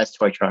money, Hess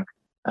toy truck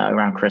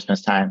around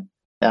Christmas time.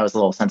 That was a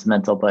little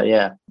sentimental, but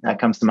yeah, that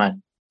comes to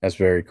mind. That's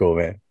very cool,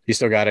 man. You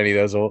still got any of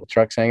those old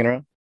trucks hanging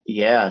around?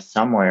 Yeah,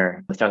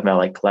 somewhere. We're talking about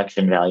like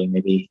collection value,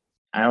 maybe.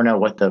 I don't know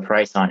what the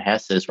price on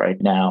Hess is right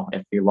now,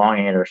 if you're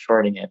longing it or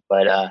shorting it,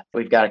 but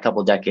we've got a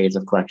couple decades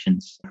of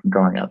collections from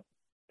growing up.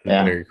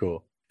 Yeah. Very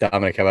cool.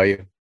 Dominic, how about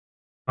you?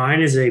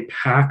 Mine is a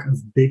pack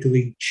of Big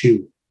League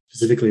Chew,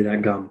 specifically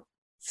that gum.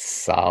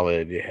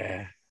 Solid.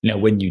 Yeah.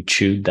 When you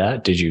chewed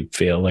that, did you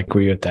feel like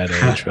were you at that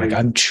age? Like,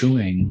 I'm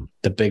chewing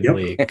the Big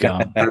League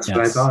gum. That's what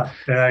I thought.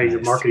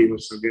 Your marketing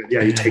was so good.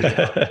 Yeah, you take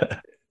it.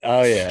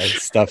 Oh, yeah.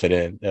 Stuff it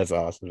in. That's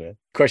awesome, man.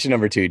 Question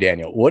number 2,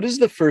 Daniel. What is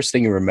the first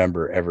thing you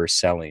remember ever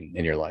selling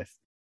in your life?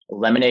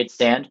 Lemonade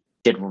stand.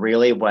 Did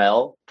really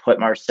well.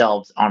 Put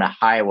ourselves on a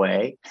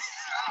highway,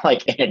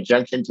 like in a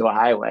junction to a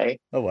highway.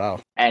 Oh, wow.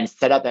 And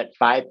set up at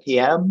 5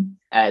 p.m.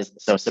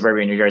 So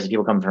suburban New Jersey,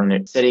 people come from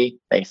the city.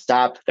 They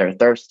stop. They're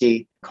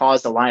thirsty.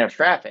 Caused a line of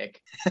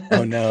traffic.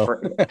 Oh, no.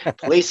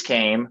 Police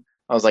came.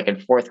 I was like in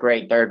 4th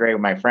grade, 3rd grade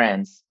with my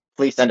friends.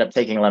 Police end up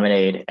taking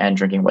lemonade and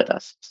drinking with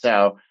us.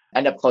 So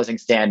end up closing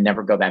stand,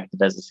 never go back to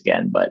business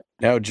again. But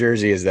how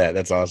Jersey is that?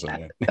 That's awesome,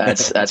 man.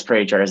 That's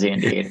pretty Jersey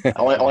indeed.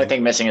 Only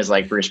thing missing is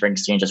like Bruce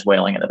Springsteen just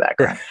wailing in the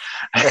background.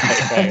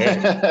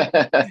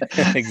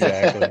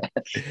 Exactly.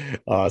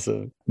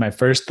 Awesome. My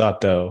first thought,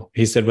 though,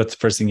 he said, "What's the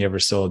first thing you ever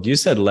sold?" You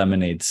said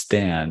lemonade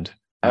stand.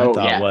 My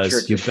thought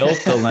was you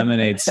built the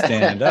lemonade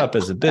stand up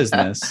as a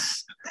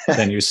business,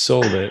 then you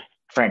sold it,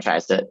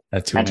 franchised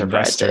it, to an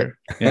investor.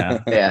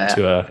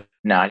 Yeah.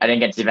 No, I didn't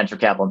get to venture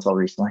capital until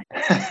recently.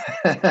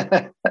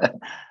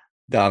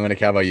 Dominic,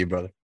 how about you,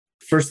 brother?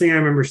 First thing I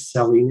remember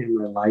selling in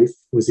my life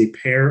was a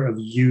pair of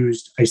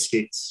used ice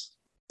skates.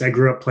 I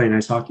grew up playing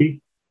ice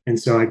hockey. And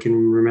so I can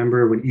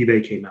remember when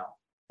eBay came out,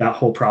 that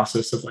whole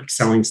process of like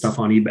selling stuff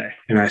on eBay.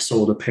 And I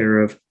sold a pair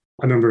of,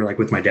 I remember like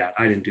with my dad,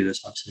 I didn't do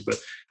this obviously, but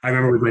I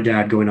remember with my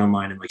dad going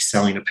online and like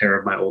selling a pair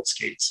of my old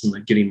skates and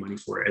like getting money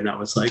for it. And that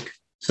was like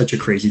such a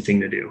crazy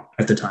thing to do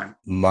at the time.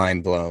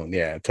 Mind blown.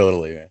 Yeah,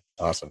 totally, man.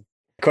 Awesome.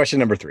 Question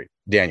number 3,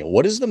 Daniel,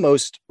 what is the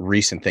most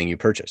recent thing you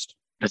purchased?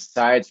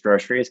 Besides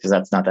groceries, because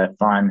that's not that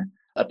fun,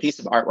 a piece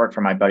of artwork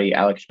from my buddy,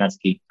 Alex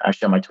Schmetsky. I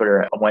show on my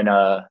Twitter when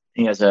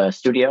he has a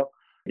studio.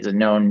 He's a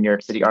known New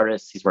York City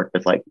artist. He's worked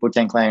with like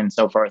Wu-Tang Clan and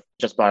so forth.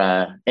 Just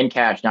bought in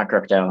cash, not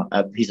crypto,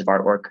 a piece of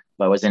artwork,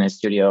 but was in his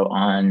studio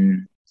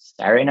on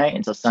Saturday night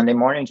until Sunday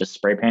morning, just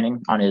spray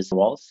painting on his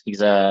walls.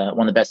 He's one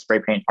of the best spray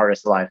paint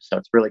artists alive. So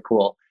it's really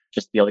cool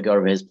just to be able to go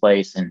to his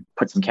place and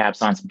put some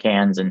caps on some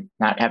cans and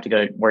not have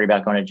to worry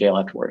about going to jail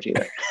afterwards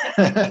either.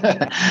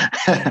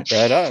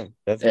 Right on.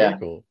 That's very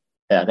cool.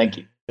 Yeah, thank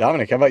you.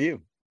 Dominic, how about you?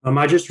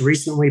 I just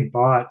recently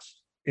bought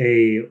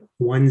a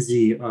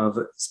onesie of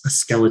a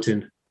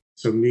skeleton.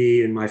 So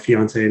me and my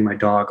fiance and my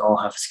dog all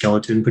have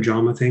skeleton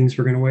pajama things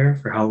we're going to wear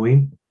for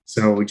Halloween.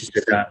 So we just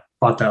did that.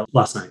 Bought that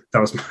last night. That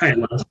was my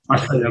last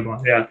thing I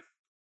bought. Yeah.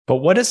 But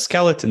what does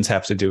skeletons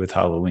have to do with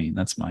Halloween?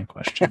 That's my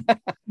question.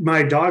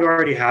 My dog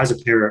already has a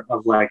pair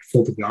of like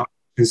full pajamas.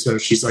 And so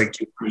she's like,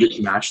 do you want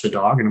to match the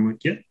dog? And I'm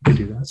like, yeah, I can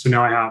do that. So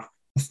now I have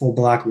a full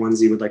black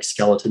onesie with like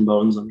skeleton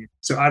bones on it.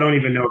 So I don't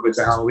even know if it's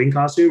a Halloween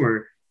costume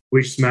or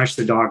we just match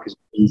the dog because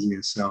it's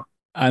easiest. So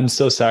I'm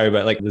so sorry,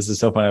 but like, this is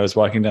so funny. I was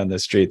walking down the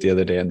street the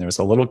other day and there was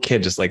a little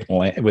kid just like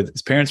with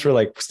his parents were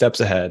like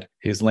steps ahead.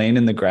 He was laying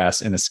in the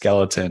grass in a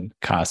skeleton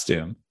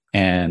costume.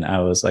 And I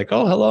was like,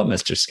 oh, hello,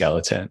 Mr.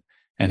 Skeleton.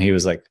 And he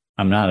was like,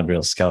 I'm not a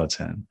real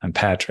skeleton. I'm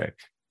Patrick,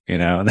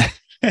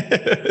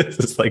 It's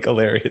just like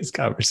hilarious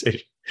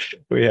conversation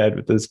we had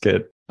with this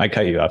kid. I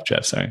cut you off,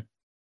 Jeff. Sorry.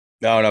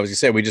 No, I was going to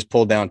say, we just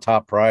pulled down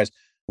top prize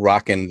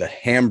rocking the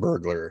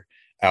Hamburglar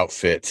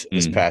outfit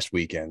this past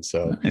weekend.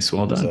 So nice,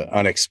 well done. It was an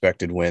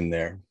unexpected win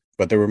there.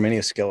 But there were many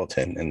a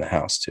skeleton in the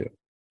house too.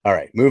 All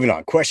right, moving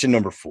on. Question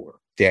number 4.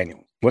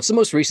 Daniel, what's the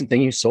most recent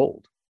thing you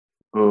sold?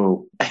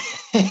 Ooh,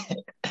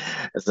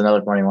 that's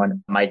another funny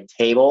one. My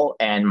table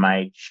and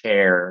my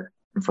chair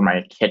for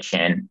my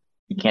kitchen.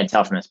 You can't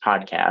tell from this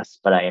podcast,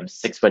 but I am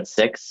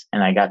 6'6",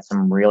 and I got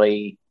some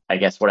really, I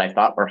guess, what I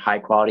thought were high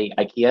quality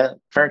IKEA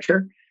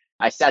furniture.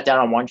 I sat down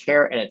on one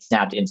chair and it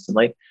snapped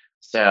instantly.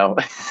 So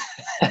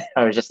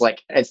I was just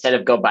like, instead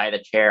of go buy the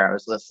chair, I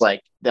was just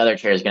like, the other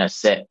chair is going to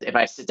sit. If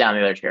I sit down,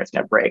 the other chair is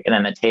going to break. And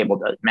then the table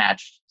does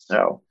match.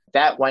 So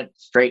that went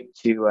straight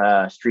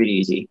to Street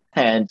Easy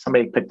and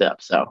somebody picked it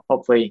up. So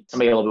hopefully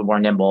somebody a little bit more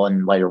nimble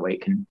and lighter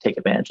weight can take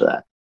advantage of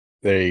that.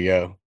 There you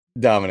go.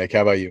 Dominic,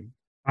 how about you?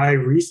 I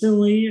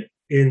recently,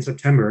 in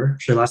September,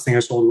 the last thing I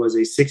sold was a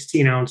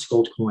 16-ounce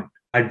gold coin.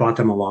 I bought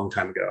them a long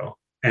time ago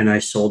and I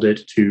sold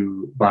it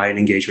to buy an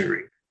engagement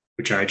ring,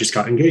 which I just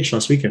got engaged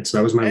last weekend. So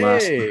that was my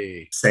last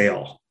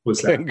sale.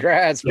 Was that?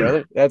 Congrats,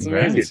 brother. That's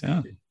amazing.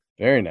 Yeah.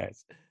 Very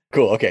nice.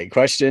 Cool. Okay.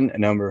 Question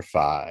number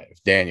 5.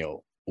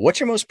 Daniel, what's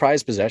your most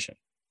prized possession?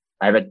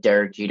 I have a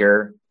Derek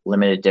Jeter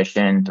limited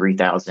edition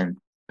 3000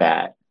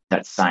 bat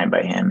that's signed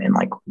by him in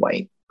like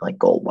white, like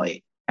gold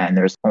white. And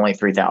there's only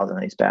 3,000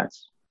 of these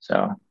bats.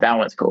 So that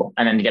one's cool.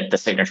 And then you get the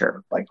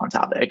signature like on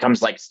top of it. It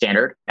comes like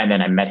standard. And then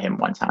I met him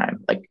one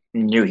time, like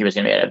knew he was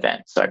going to be at an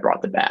event. So I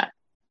brought the bat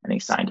and he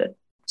signed it.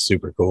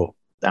 Super cool.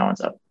 That one's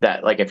up.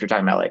 That, like, if you're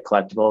talking about like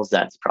collectibles,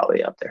 that's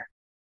probably up there.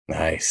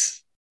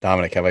 Nice.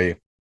 Dominic, how about you?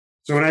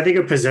 So when I think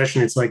of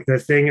possession, it's like the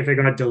thing if it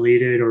got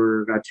deleted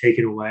or got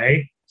taken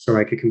away. So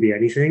like it can be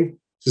anything.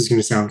 This is going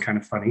to sound kind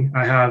of funny.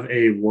 I have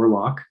a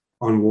warlock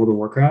on World of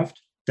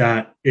Warcraft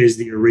that is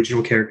the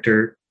original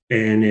character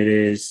and it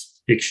is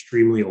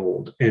extremely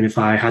old. And if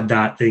I had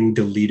that thing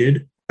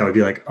deleted, I would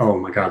be like, oh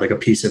my God, like a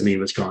piece of me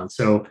was gone.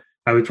 So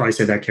I would probably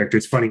say that character.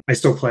 It's funny. I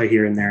still play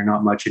here and there,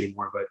 not much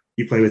anymore, but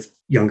you play with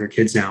younger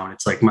kids now and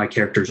it's like my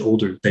character's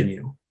older than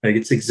you. Like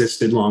it's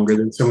existed longer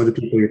than some of the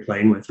people you're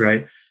playing with,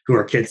 right? Who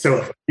are kids.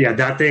 So yeah,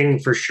 that thing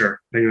for sure.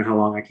 I don't know how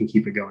long I can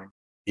keep it going.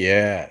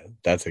 Yeah,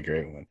 that's a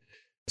great one.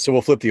 So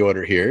we'll flip the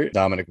order here.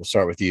 Dominic, we'll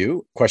start with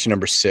you. Question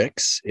number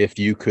 6. If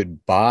you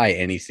could buy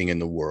anything in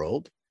the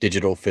world,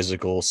 digital,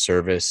 physical,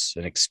 service,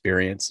 an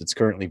experience that's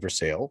currently for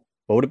sale,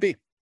 what would it be?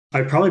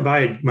 I'd probably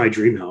buy my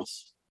dream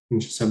house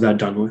and just have that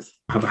done with.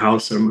 Have a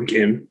house that I'm like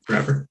in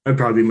forever. That'd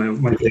probably be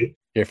my thing.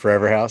 Your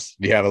forever house?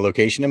 Do you have a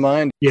location in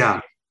mind?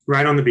 Yeah,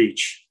 right on the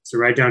beach. So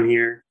right down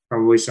here,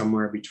 probably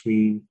somewhere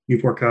between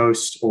Newport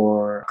Coast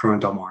or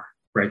Corona Del Mar,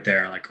 right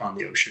there, like on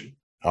the ocean.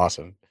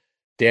 Awesome.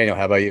 Daniel,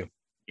 how about you?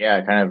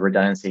 Yeah, kind of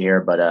redundancy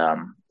here, but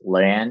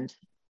land,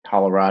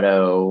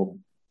 Colorado,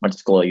 went to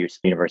school at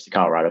University of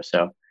Colorado.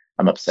 So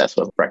I'm obsessed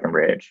with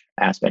Breckenridge,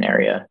 Aspen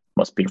area,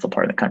 most beautiful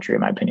part of the country,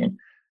 in my opinion.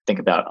 Think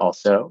about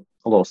also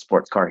a little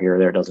sports car here or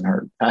there doesn't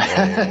hurt.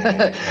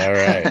 Hey, all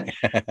right.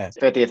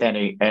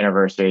 50th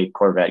anniversary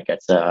Corvette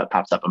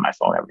pops up on my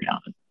phone every now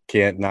and then.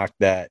 Can't knock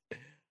that.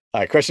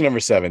 All right. Question number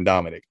 7,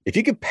 Dominic. If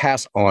you could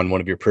pass on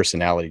one of your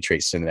personality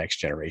traits to the next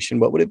generation,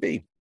 what would it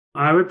be?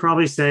 I would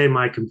probably say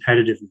my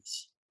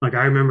competitiveness. Like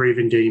I remember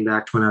even dating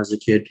back to when I was a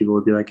kid, people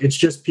would be like, it's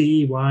just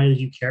PE. Why do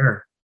you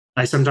care?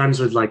 I sometimes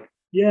would like,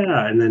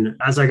 yeah. And then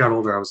as I got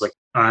older, I was like,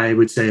 I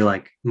would say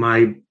like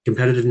my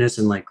competitiveness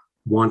and like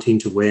wanting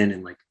to win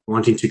and like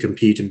wanting to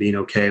compete and being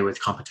okay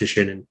with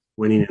competition and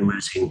winning and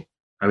losing.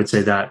 I would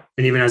say that.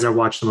 And even as I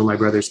watch some of my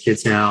brother's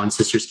kids now and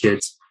sister's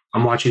kids,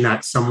 I'm watching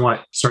that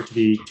somewhat start to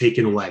be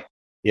taken away.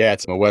 Yeah,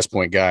 it's a West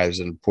Point guy. There's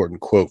an important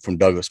quote from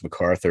Douglas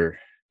MacArthur,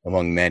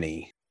 among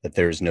many, that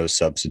there is no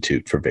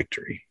substitute for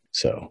victory.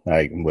 So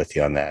I'm with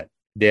you on that.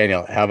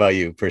 Daniel, how about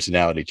you?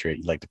 Personality trait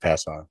you'd like to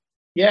pass on?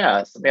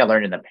 Yeah, something I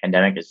learned in the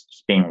pandemic is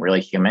just being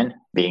really human,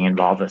 being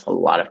involved with a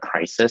lot of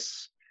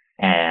crisis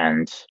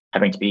and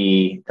having to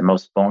be the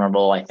most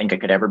vulnerable I think I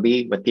could ever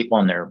be with people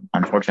in their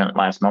unfortunate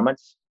last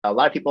moments. A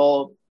lot of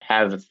people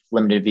have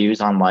limited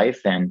views on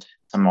life and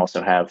some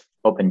also have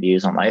open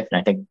views on life. And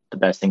I think the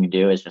best thing to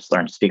do is just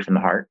learn to speak from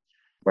the heart,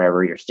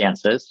 wherever your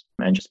stance is,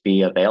 and just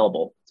be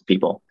available to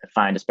people. I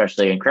find,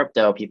 especially in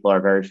crypto, people are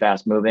very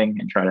fast moving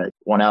and try to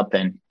one up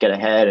and get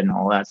ahead and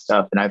all that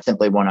stuff. And I've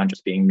simply won on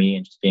just being me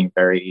and just being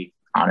very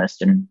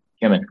honest and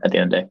human at the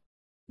end of the day.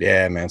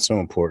 Yeah, man. So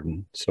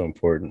important. So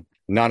important.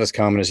 Not as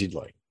common as you'd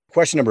like.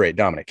 Question number 8,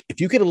 Dominic.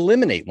 If you could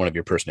eliminate one of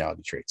your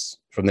personality traits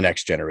from the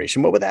next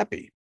generation, what would that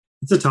be?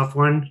 It's a tough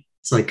one.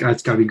 It's like,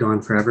 it's got to be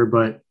gone forever,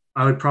 but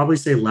I would probably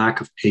say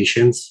lack of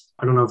patience.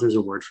 I don't know if there's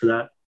a word for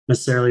that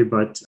necessarily,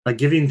 but like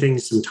giving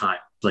things some time,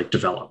 like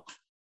develop.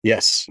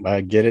 Yes,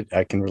 I get it.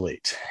 I can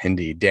relate.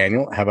 Indeed.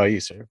 Daniel, how about you,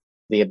 sir?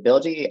 The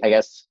ability, I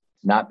guess,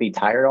 to not be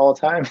tired all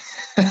the time.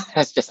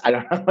 That's just, I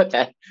don't know what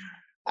that,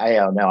 I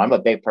don't know. I'm a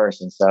big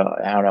person, so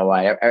I don't know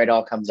why. It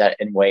all comes out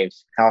in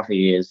waves.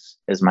 Coffee is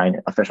my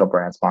official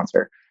brand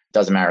sponsor.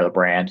 Doesn't matter the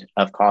brand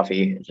of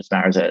coffee. It just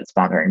matters that it's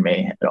sponsoring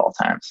me at all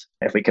times.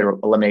 If we could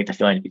eliminate the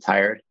feeling to be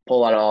tired, pull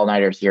a lot of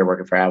all-nighters here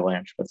working for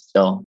Avalanche, but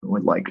still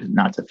would like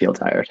not to feel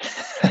tired.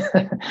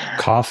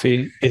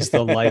 Coffee is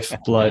the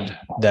lifeblood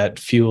that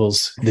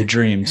fuels the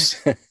dreams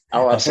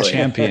Oh, of absolutely.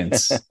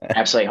 champions.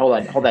 Absolutely.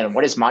 Hold on.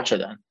 What is matcha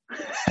then?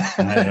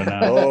 I don't know.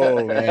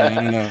 Oh, man.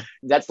 I don't know.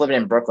 That's living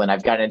in Brooklyn.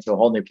 I've gotten into a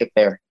whole new kick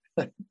there.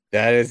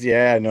 That is,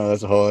 yeah, no,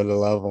 that's a whole other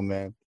level,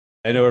 man.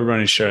 I know we're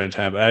running short on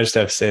time, but I just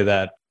have to say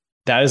that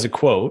is a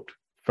quote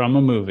from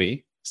a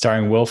movie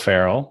starring Will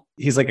Ferrell.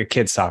 He's like a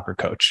kid soccer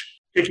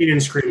coach. Kicking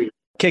and screaming.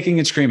 Kicking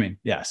and screaming,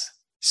 yes.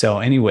 So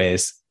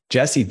anyways,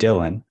 Jesse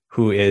Dillon,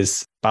 who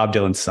is Bob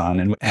Dylan's son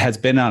and has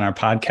been on our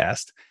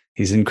podcast,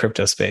 he's in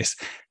crypto space.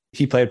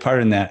 He played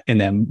part in that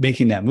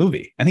making that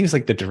movie. I think he's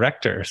like the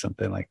director or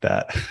something like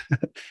that.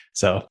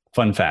 So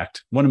fun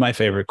fact, one of my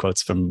favorite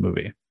quotes from a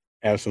movie.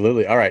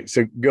 Absolutely. All right.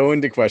 So go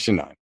into question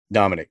 9.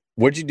 Dominic,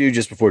 what'd you do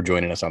just before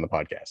joining us on the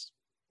podcast?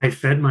 I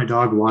fed my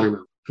dog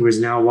Watermelon, who is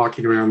now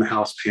walking around the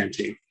house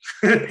panting.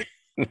 Nice.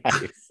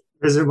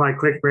 This is my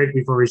quick break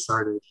before we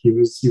started. He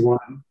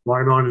wanted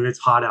watermelon and it's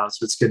hot out,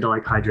 so it's good to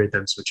like hydrate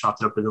them. So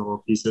chopped up into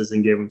little pieces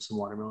and gave him some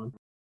watermelon.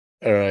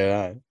 All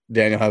right.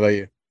 Daniel, how about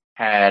you?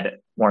 Had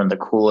one of the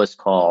coolest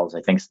calls,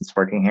 I think, since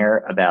working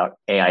here about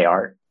AI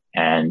art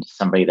and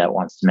somebody that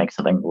wants to make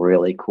something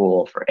really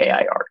cool for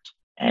AI art.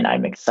 And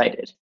I'm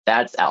excited.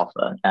 That's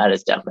alpha. That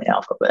is definitely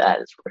alpha, but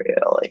that is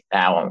really,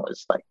 that one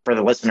was like, for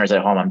the listeners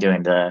at home, I'm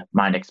doing the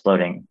mind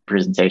exploding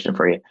presentation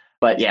for you.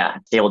 But yeah,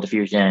 Stable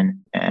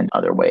Diffusion and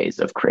other ways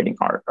of creating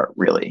art are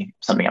really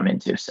something I'm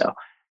into. So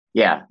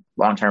yeah,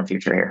 long-term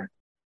future here.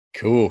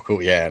 Cool.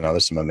 Yeah, no,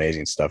 there's some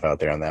amazing stuff out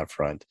there on that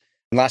front.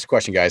 And last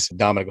question, guys.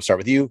 Dominic, we'll start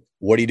with you.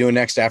 What are you doing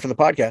next after the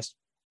podcast?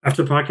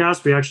 After the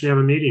podcast, we actually have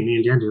a meeting, me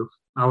and Dan do,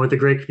 with a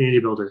great community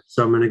builder.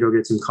 So I'm going to go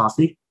get some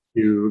coffee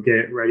to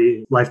get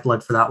ready,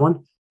 lifeblood for that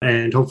one.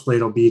 And hopefully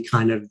it'll be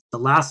kind of the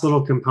last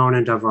little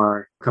component of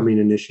our coming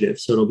initiative.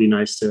 So it'll be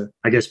nice to,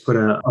 I guess, put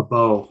a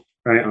bow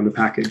right on the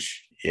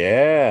package.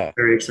 Yeah.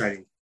 Very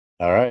exciting.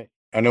 All right.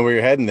 I know where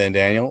you're heading then,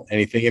 Daniel.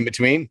 Anything in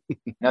between?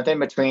 Nothing in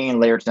between.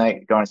 Later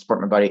tonight, going to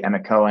support my buddy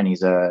Emmett Cohen.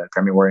 He's a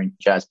Grammy-winning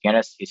jazz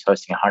pianist. He's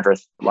hosting a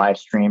 100th live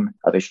stream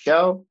of his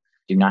show.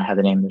 Do not have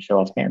the name of the show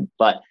offhand,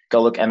 but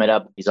go look Emmett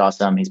up. He's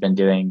awesome. He's been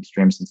doing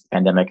streams since the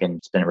pandemic, and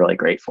it's been a really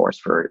great force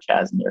for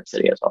jazz in New York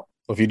City as well.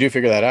 Well, if you do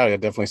figure that out, I'll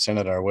definitely send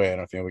it our way. I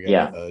don't think we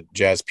got a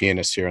jazz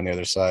pianist here on the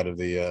other side of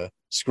the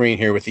screen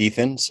here with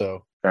Ethan.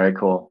 So very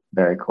cool.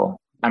 Very cool.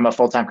 I'm a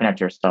full-time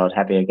connector, so I'm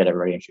happy to get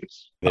everybody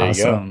introduced. There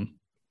you go.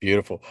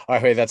 Beautiful. All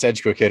right, that's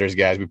Edge Quick Hitters,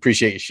 guys. We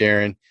appreciate you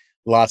sharing.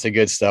 Lots of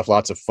good stuff,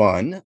 lots of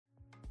fun.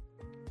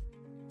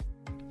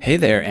 Hey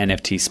there,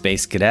 NFT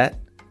Space Cadet.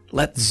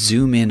 Let's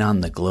zoom in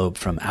on the globe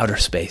from outer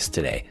space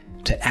today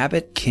to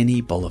Abbot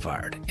Kinney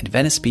Boulevard in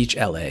Venice Beach,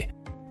 LA.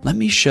 Let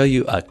me show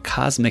you a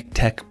cosmic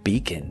tech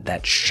beacon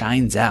that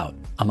shines out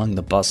among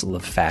the bustle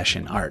of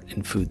fashion, art,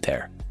 and food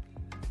there.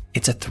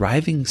 It's a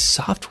thriving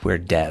software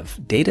dev,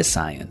 data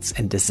science,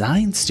 and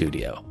design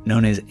studio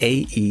known as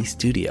AE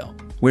Studio,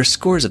 where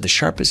scores of the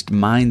sharpest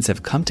minds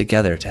have come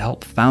together to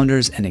help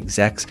founders and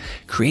execs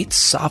create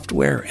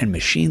software and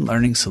machine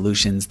learning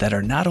solutions that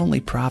are not only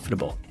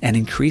profitable and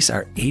increase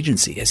our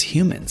agency as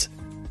humans,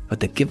 but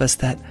that give us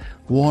that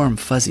warm,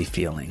 fuzzy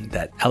feeling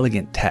that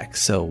elegant tech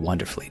so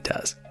wonderfully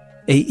does.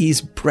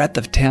 AE's breadth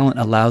of talent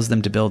allows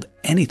them to build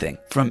anything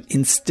from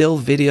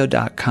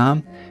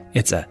instillvideo.com,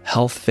 it's a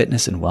health,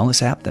 fitness, and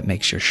wellness app that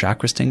makes your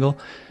chakras tingle,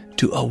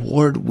 to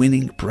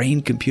award-winning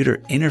brain-computer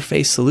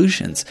interface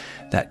solutions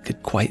that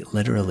could quite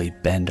literally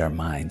bend our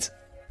minds.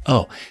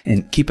 Oh,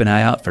 and keep an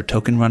eye out for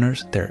Token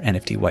Runners, their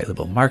NFT white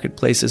label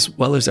marketplace, as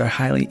well as our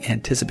highly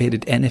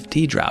anticipated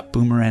NFT drop,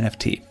 Boomer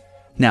NFT.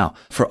 Now,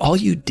 for all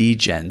you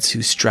degens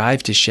who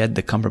strive to shed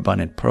the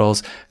cummerbund and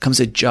pearls, comes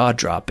a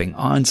jaw-dropping,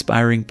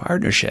 awe-inspiring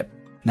partnership,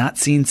 not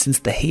seen since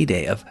the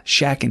heyday of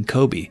Shaq and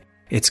Kobe.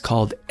 It's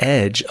called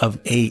Edge of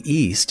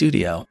AE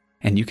Studio,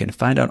 and you can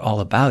find out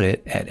all about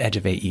it at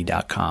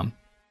edgeofae.com.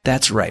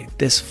 That's right,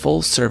 this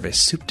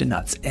full-service soup to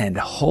nuts and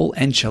whole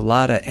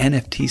enchilada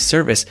NFT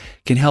service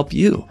can help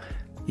you,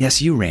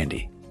 yes you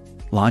Randy,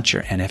 launch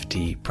your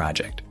NFT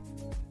project.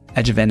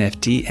 Edge of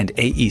NFT and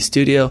AE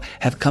Studio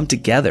have come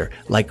together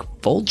like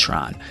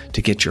Voltron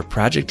to get your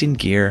project in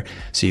gear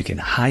so you can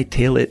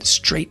hightail it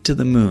straight to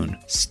the moon,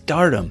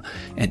 stardom,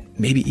 and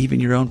maybe even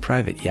your own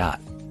private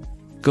yacht.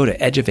 Go to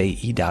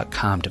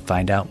edgeofae.com to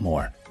find out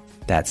more.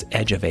 That's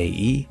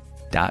edgeofae.com.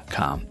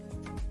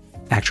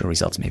 Actual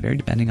results may vary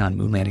depending on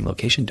moon landing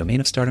location,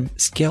 domain of stardom,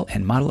 scale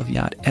and model of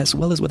yacht, as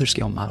well as whether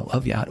scale model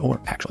of yacht or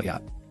actual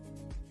yacht.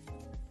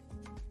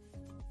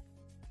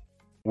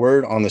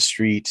 Word on the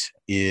street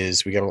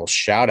is we got a little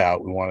shout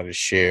out we wanted to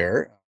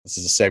share. This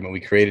is a segment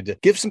we created to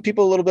give some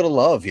people a little bit of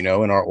love, in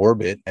our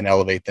orbit and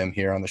elevate them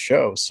here on the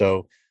show.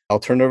 So I'll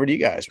turn it over to you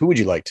guys. Who would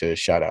you like to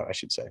shout out, I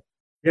should say?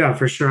 Yeah,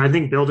 for sure. I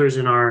think builders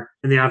in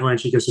the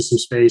Avalanche ecosystem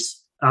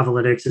space,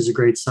 Avalytics is a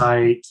great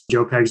site.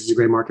 JoePegs is a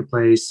great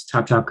marketplace.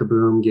 Tap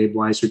Kaboom, Gabe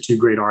Weiss are two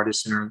great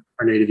artists in our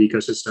native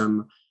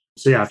ecosystem.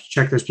 So yeah, if you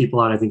check those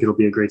people out, I think it'll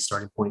be a great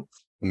starting point.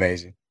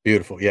 Amazing.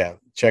 Beautiful. Yeah.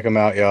 Check them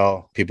out,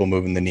 y'all. People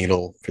moving the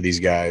needle for these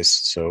guys.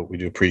 So we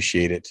do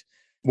appreciate it.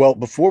 Well,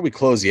 before we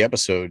close the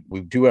episode, we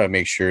do want to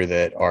make sure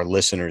that our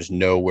listeners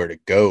know where to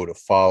go to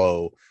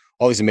follow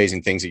all these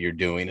amazing things that you're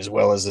doing, as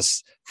well as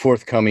this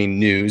forthcoming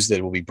news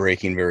that will be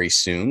breaking very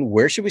soon.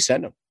 Where should we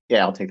send them?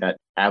 Yeah, I'll take that.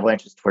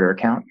 Avalanche's Twitter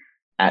account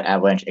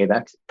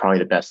 @AvalancheAvex, probably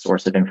the best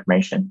source of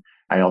information.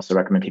 I also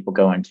recommend people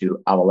go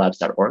into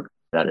avalabs.org.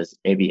 That is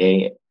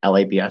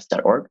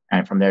avalabs.org.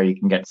 And from there, you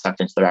can get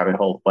sucked into the rabbit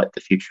hole of what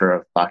the future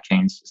of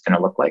blockchains is going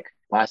to look like.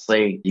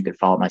 Lastly, you could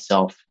follow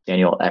myself,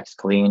 Daniel X.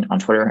 Killeen, on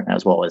Twitter,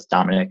 as well as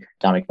Dominic.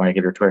 Dominic, want to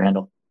give your Twitter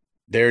handle?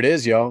 There it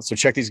is, y'all. So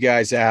check these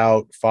guys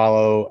out.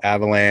 Follow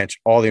Avalanche,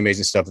 all the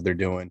amazing stuff that they're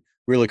doing.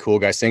 Really cool,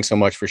 guys. Thanks so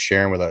much for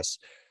sharing with us.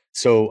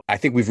 So I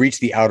think we've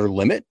reached the outer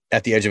limit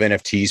at the edge of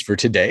NFTs for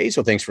today.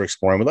 So thanks for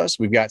exploring with us.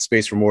 We've got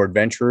space for more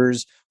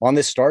adventurers on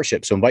this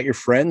starship. So invite your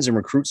friends and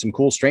recruit some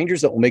cool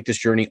strangers that will make this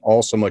journey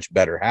all so much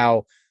better.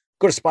 How?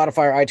 Go to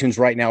Spotify or iTunes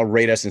right now,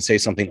 rate us and say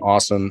something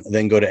awesome.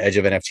 Then go to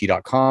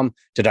edgeofnft.com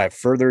to dive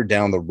further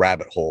down the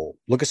rabbit hole.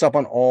 Look us up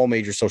on all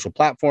major social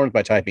platforms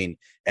by typing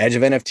Edge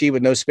of NFT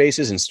with no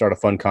spaces and start a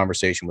fun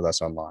conversation with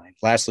us online.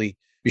 Lastly,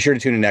 be sure to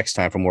tune in next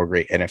time for more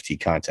great NFT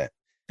content.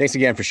 Thanks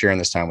again for sharing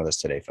this time with us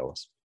today,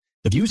 fellas.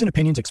 The views and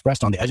opinions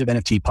expressed on the Edge of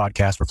NFT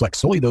podcast reflect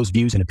solely those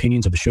views and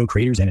opinions of the show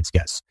creators and its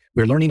guests.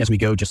 We're learning as we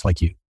go, just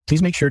like you.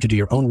 Please make sure to do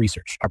your own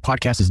research. Our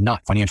podcast is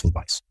not financial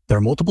advice. There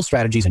are multiple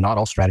strategies and not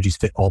all strategies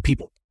fit all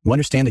people. You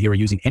understand that you are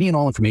using any and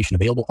all information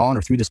available on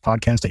or through this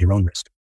podcast at your own risk.